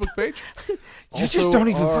aforementioned Facebook page. You just don't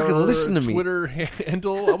even fucking listen to me. Twitter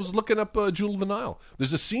handle. I was looking up Jewel of the Nile.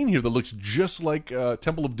 There's a scene here that looks just like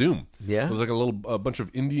Temple of Doom. Yeah? There's like a bunch of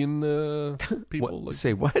Indian people. What?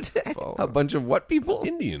 Say what? A bunch of what people?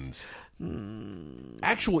 Indians.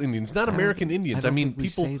 Actual Indians, not American Indians. I mean,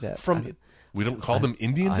 people from... We don't call them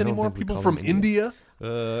Indians anymore? People from India?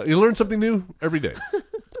 You learn something new every day.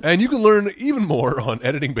 And you can learn even more on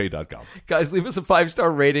editingbay.com. Guys, leave us a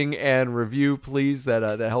 5-star rating and review, please.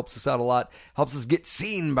 That helps us out a lot. Helps us get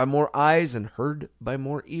seen by more eyes and heard by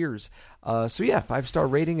more ears. So yeah, 5-star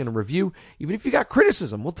rating and a review. Even if you got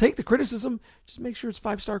criticism, we'll take the criticism. Just make sure it's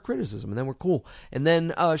 5-star criticism, and then we're cool. And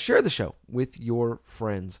then share the show with your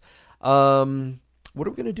friends. What are we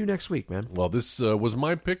going to do next week, man? Well, this was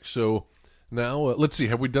my pick, so... Now, let's see.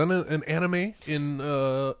 Have we done an anime in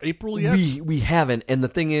April yet? We haven't. And the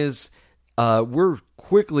thing is, we're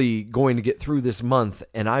quickly going to get through this month,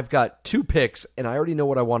 and I've got 2 picks, and I already know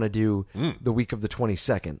what I want to do the week of the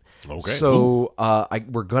 22nd. Okay. So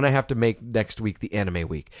we're going to have to make next week the anime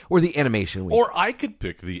week, or the animation week. Or I could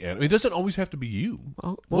pick the anime. It doesn't always have to be you.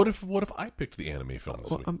 What if I picked the anime film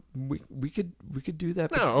this week? We could do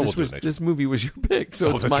that. No, this movie was your pick,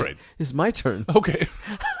 so it's my turn. Okay.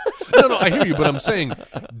 No, I hear you, but I'm saying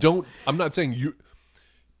I'm not saying you.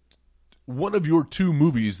 One of your 2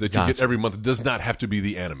 movies that you get every month does not have to be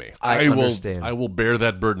the anime. I understand. I will bear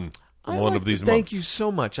that burden one of these months. Thank you so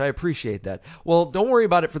much. I appreciate that. Well, don't worry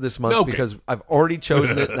about it for this month because I've already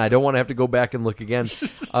chosen it, and I don't want to have to go back and look again.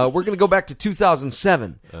 We're going to go back to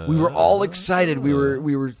 2007. We were all excited. We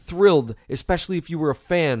were thrilled, especially if you were a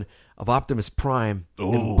fan of Optimus Prime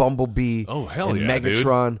and Bumblebee and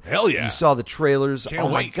Megatron. Dude. Hell yeah. You saw the trailers. Can't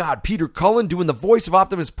wait. My God. Peter Cullen doing the voice of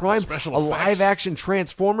Optimus Prime. Special a effects. live-action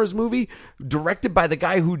Transformers movie directed by the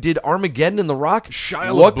guy who did Armageddon and The Rock.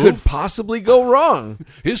 Shia What LaBeouf. could possibly go wrong?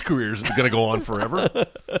 His career's going to go on forever.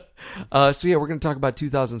 So yeah, we're going to talk about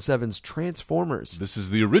 2007's Transformers. This is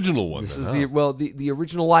the original one. This is the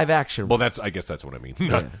original live action. Well, I guess that's what I mean.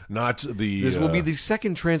 Not the. This will be the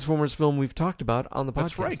second Transformers film we've talked about on the podcast.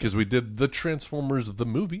 That's right, because we did the Transformers the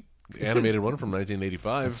movie, the animated one from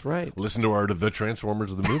 1985. That's right. Listen to our The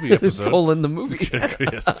Transformers the movie episode. Colon the movie.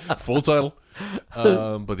 Yes, full title.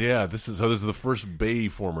 But yeah, this is the first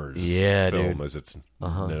Bayformers film, dude. as it's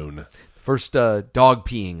known. First dog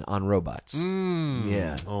peeing on robots.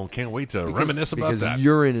 Yeah. Oh, can't wait to reminisce about that. Because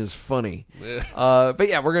urine is funny. But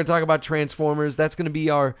yeah, we're going to talk about Transformers. That's going to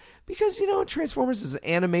be because, Transformers is an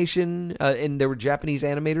animation, and there were Japanese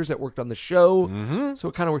animators that worked on the show. Mm-hmm. So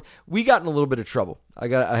it kind of worked. We got in a little bit of trouble. I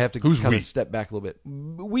have to kind of step back a little bit.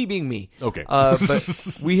 We being me. Okay.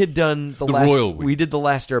 But we had done we did The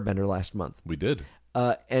Last Airbender last month. We did.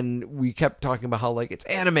 And we kept talking about how it's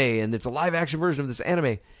anime, and it's a live action version of this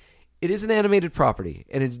anime. It is an animated property,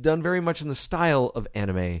 and it's done very much in the style of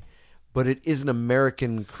anime, but it is an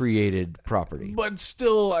American-created property. But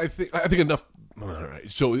still, I think enough. All right,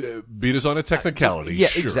 so beat us on a technicality. Yeah,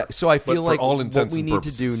 sure. exactly. So I feel like all what we need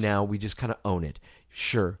to do now, we just kind of own it.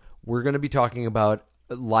 Sure, we're going to be talking about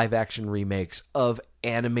live-action remakes of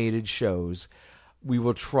animated shows. We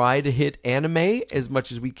will try to hit anime as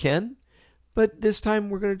much as we can, but this time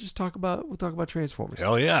we're going to just talk about Transformers.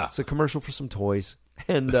 Hell yeah! It's a commercial for some toys.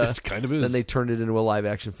 And it kind of is. Then they turned it into a live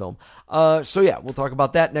action film. So yeah, we'll talk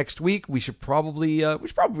about that next week. We should probably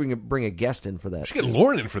bring a guest in for that. We should get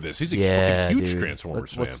Lauren in for this. He's a fucking huge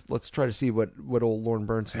Transformers fan. Let's try to see what old Lauren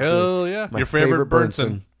Burnson. Hell yeah, your favorite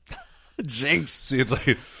Burnson. Jinx. See, it's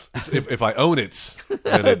like if I own it,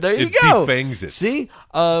 then there you it go. Defangs it. See,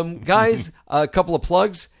 guys, a couple of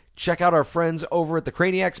plugs. Check out our friends over at the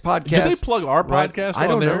Craniacs podcast. Do they plug our podcast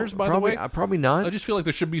on theirs, by the way? Probably not. I just feel like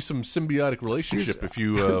there should be some symbiotic relationship if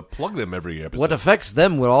you plug them every episode. What affects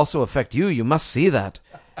them will also affect you. You must see that.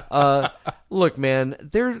 Look, man,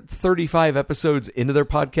 they're 35 episodes into their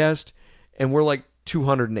podcast, and we're like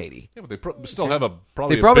 280. Yeah, but they still have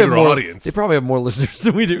probably a bigger audience. They probably have more listeners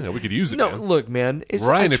than we do. Yeah, we could use it, No, man. look, man.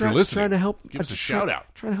 Ryan, if you're listening, trying to help, give us a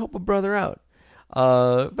shout-out. Trying to help a brother out.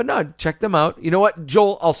 But no, check them out. You know what,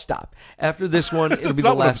 Joel? I'll stop after this one. It'll be the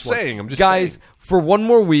not what last I'm one. saying. I'm just guys. saying. For one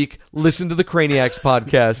more week, listen to the Craniacs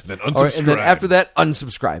podcast. Then All right, and then unsubscribe. after that,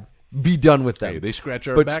 unsubscribe. Be done with them. Hey, they scratch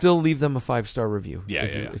our but back. still leave them a 5-star review. Yeah,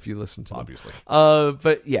 if you listen to them. Obviously.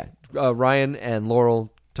 But yeah, Ryan and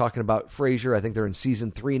Laurel talking about Frasier. I think they're in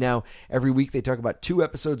season 3 now. Every week they talk about 2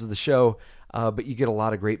 episodes of the show, but you get a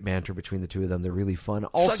lot of great banter between the two of them. They're really fun.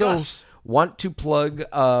 Also, want to plug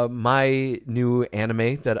my new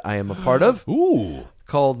anime that I am a part of. Ooh.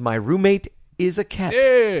 Called My Roommate is a Cat.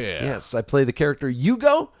 Yeah. Yes, I play the character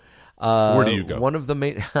Yugo. Where do you go? One of the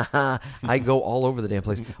main... I go all over the damn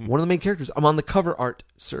place. One of the main characters. I'm on the cover art,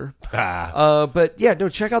 sir. But yeah, no,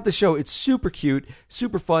 check out the show. It's super cute,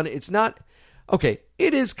 super fun. It's not... Okay,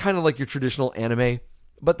 it is kind of like your traditional anime,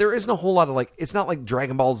 but there isn't a whole lot of like... It's not like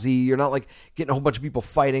Dragon Ball Z. You're not like getting a whole bunch of people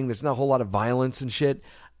fighting. There's not a whole lot of violence and shit.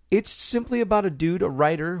 It's simply about a dude, a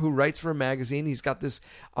writer, who writes for a magazine. He's got this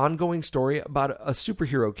ongoing story about a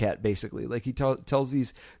superhero cat, basically. Like, he tells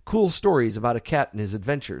these cool stories about a cat and his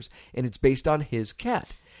adventures, and it's based on his cat.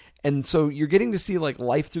 And so you're getting to see, like,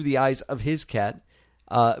 life through the eyes of his cat,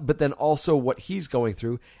 but then also what he's going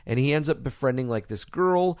through. And he ends up befriending, like, this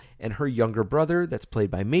girl and her younger brother, that's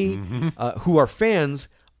played by me, who are fans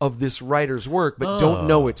of this writer's work, but don't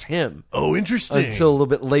know it's him. Oh, interesting. Until a little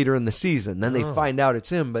bit later in the season. Then they find out it's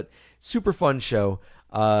him, but super fun show.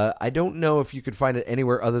 I don't know if you could find it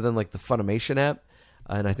anywhere other than like the Funimation app,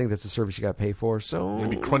 and I think that's a service you got to pay for. So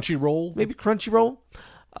maybe Crunchyroll? Maybe Crunchyroll?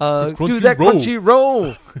 Crunchy Do that roll. crunchy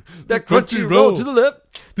roll. That crunchy Crunchy roll. roll. To the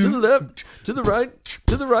left, to the left, to the right,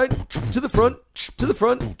 to the right, to the front, to the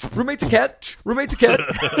front. Roommate's a cat. Roommate's a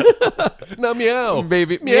cat. Now meow.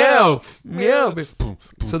 Baby. Meow. Meow.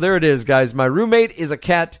 So there it is, guys. My Roommate is a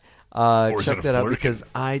Cat. Or is Check it a that out flurry? because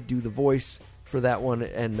I do the voice for that one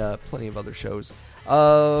and plenty of other shows.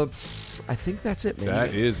 I think that's it, man.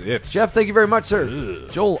 That is it. Jeff, thank you very much, sir.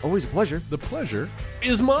 Joel, always a pleasure. The pleasure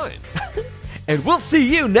is mine. And we'll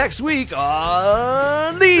see you next week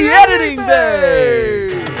on the Editing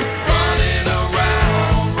Bay. Running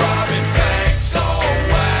around, robbing banks, all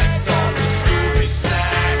whacked on the Scooby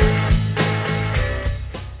Snacks.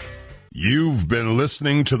 You've been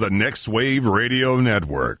listening to the Next Wave Radio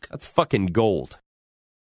Network. That's fucking gold.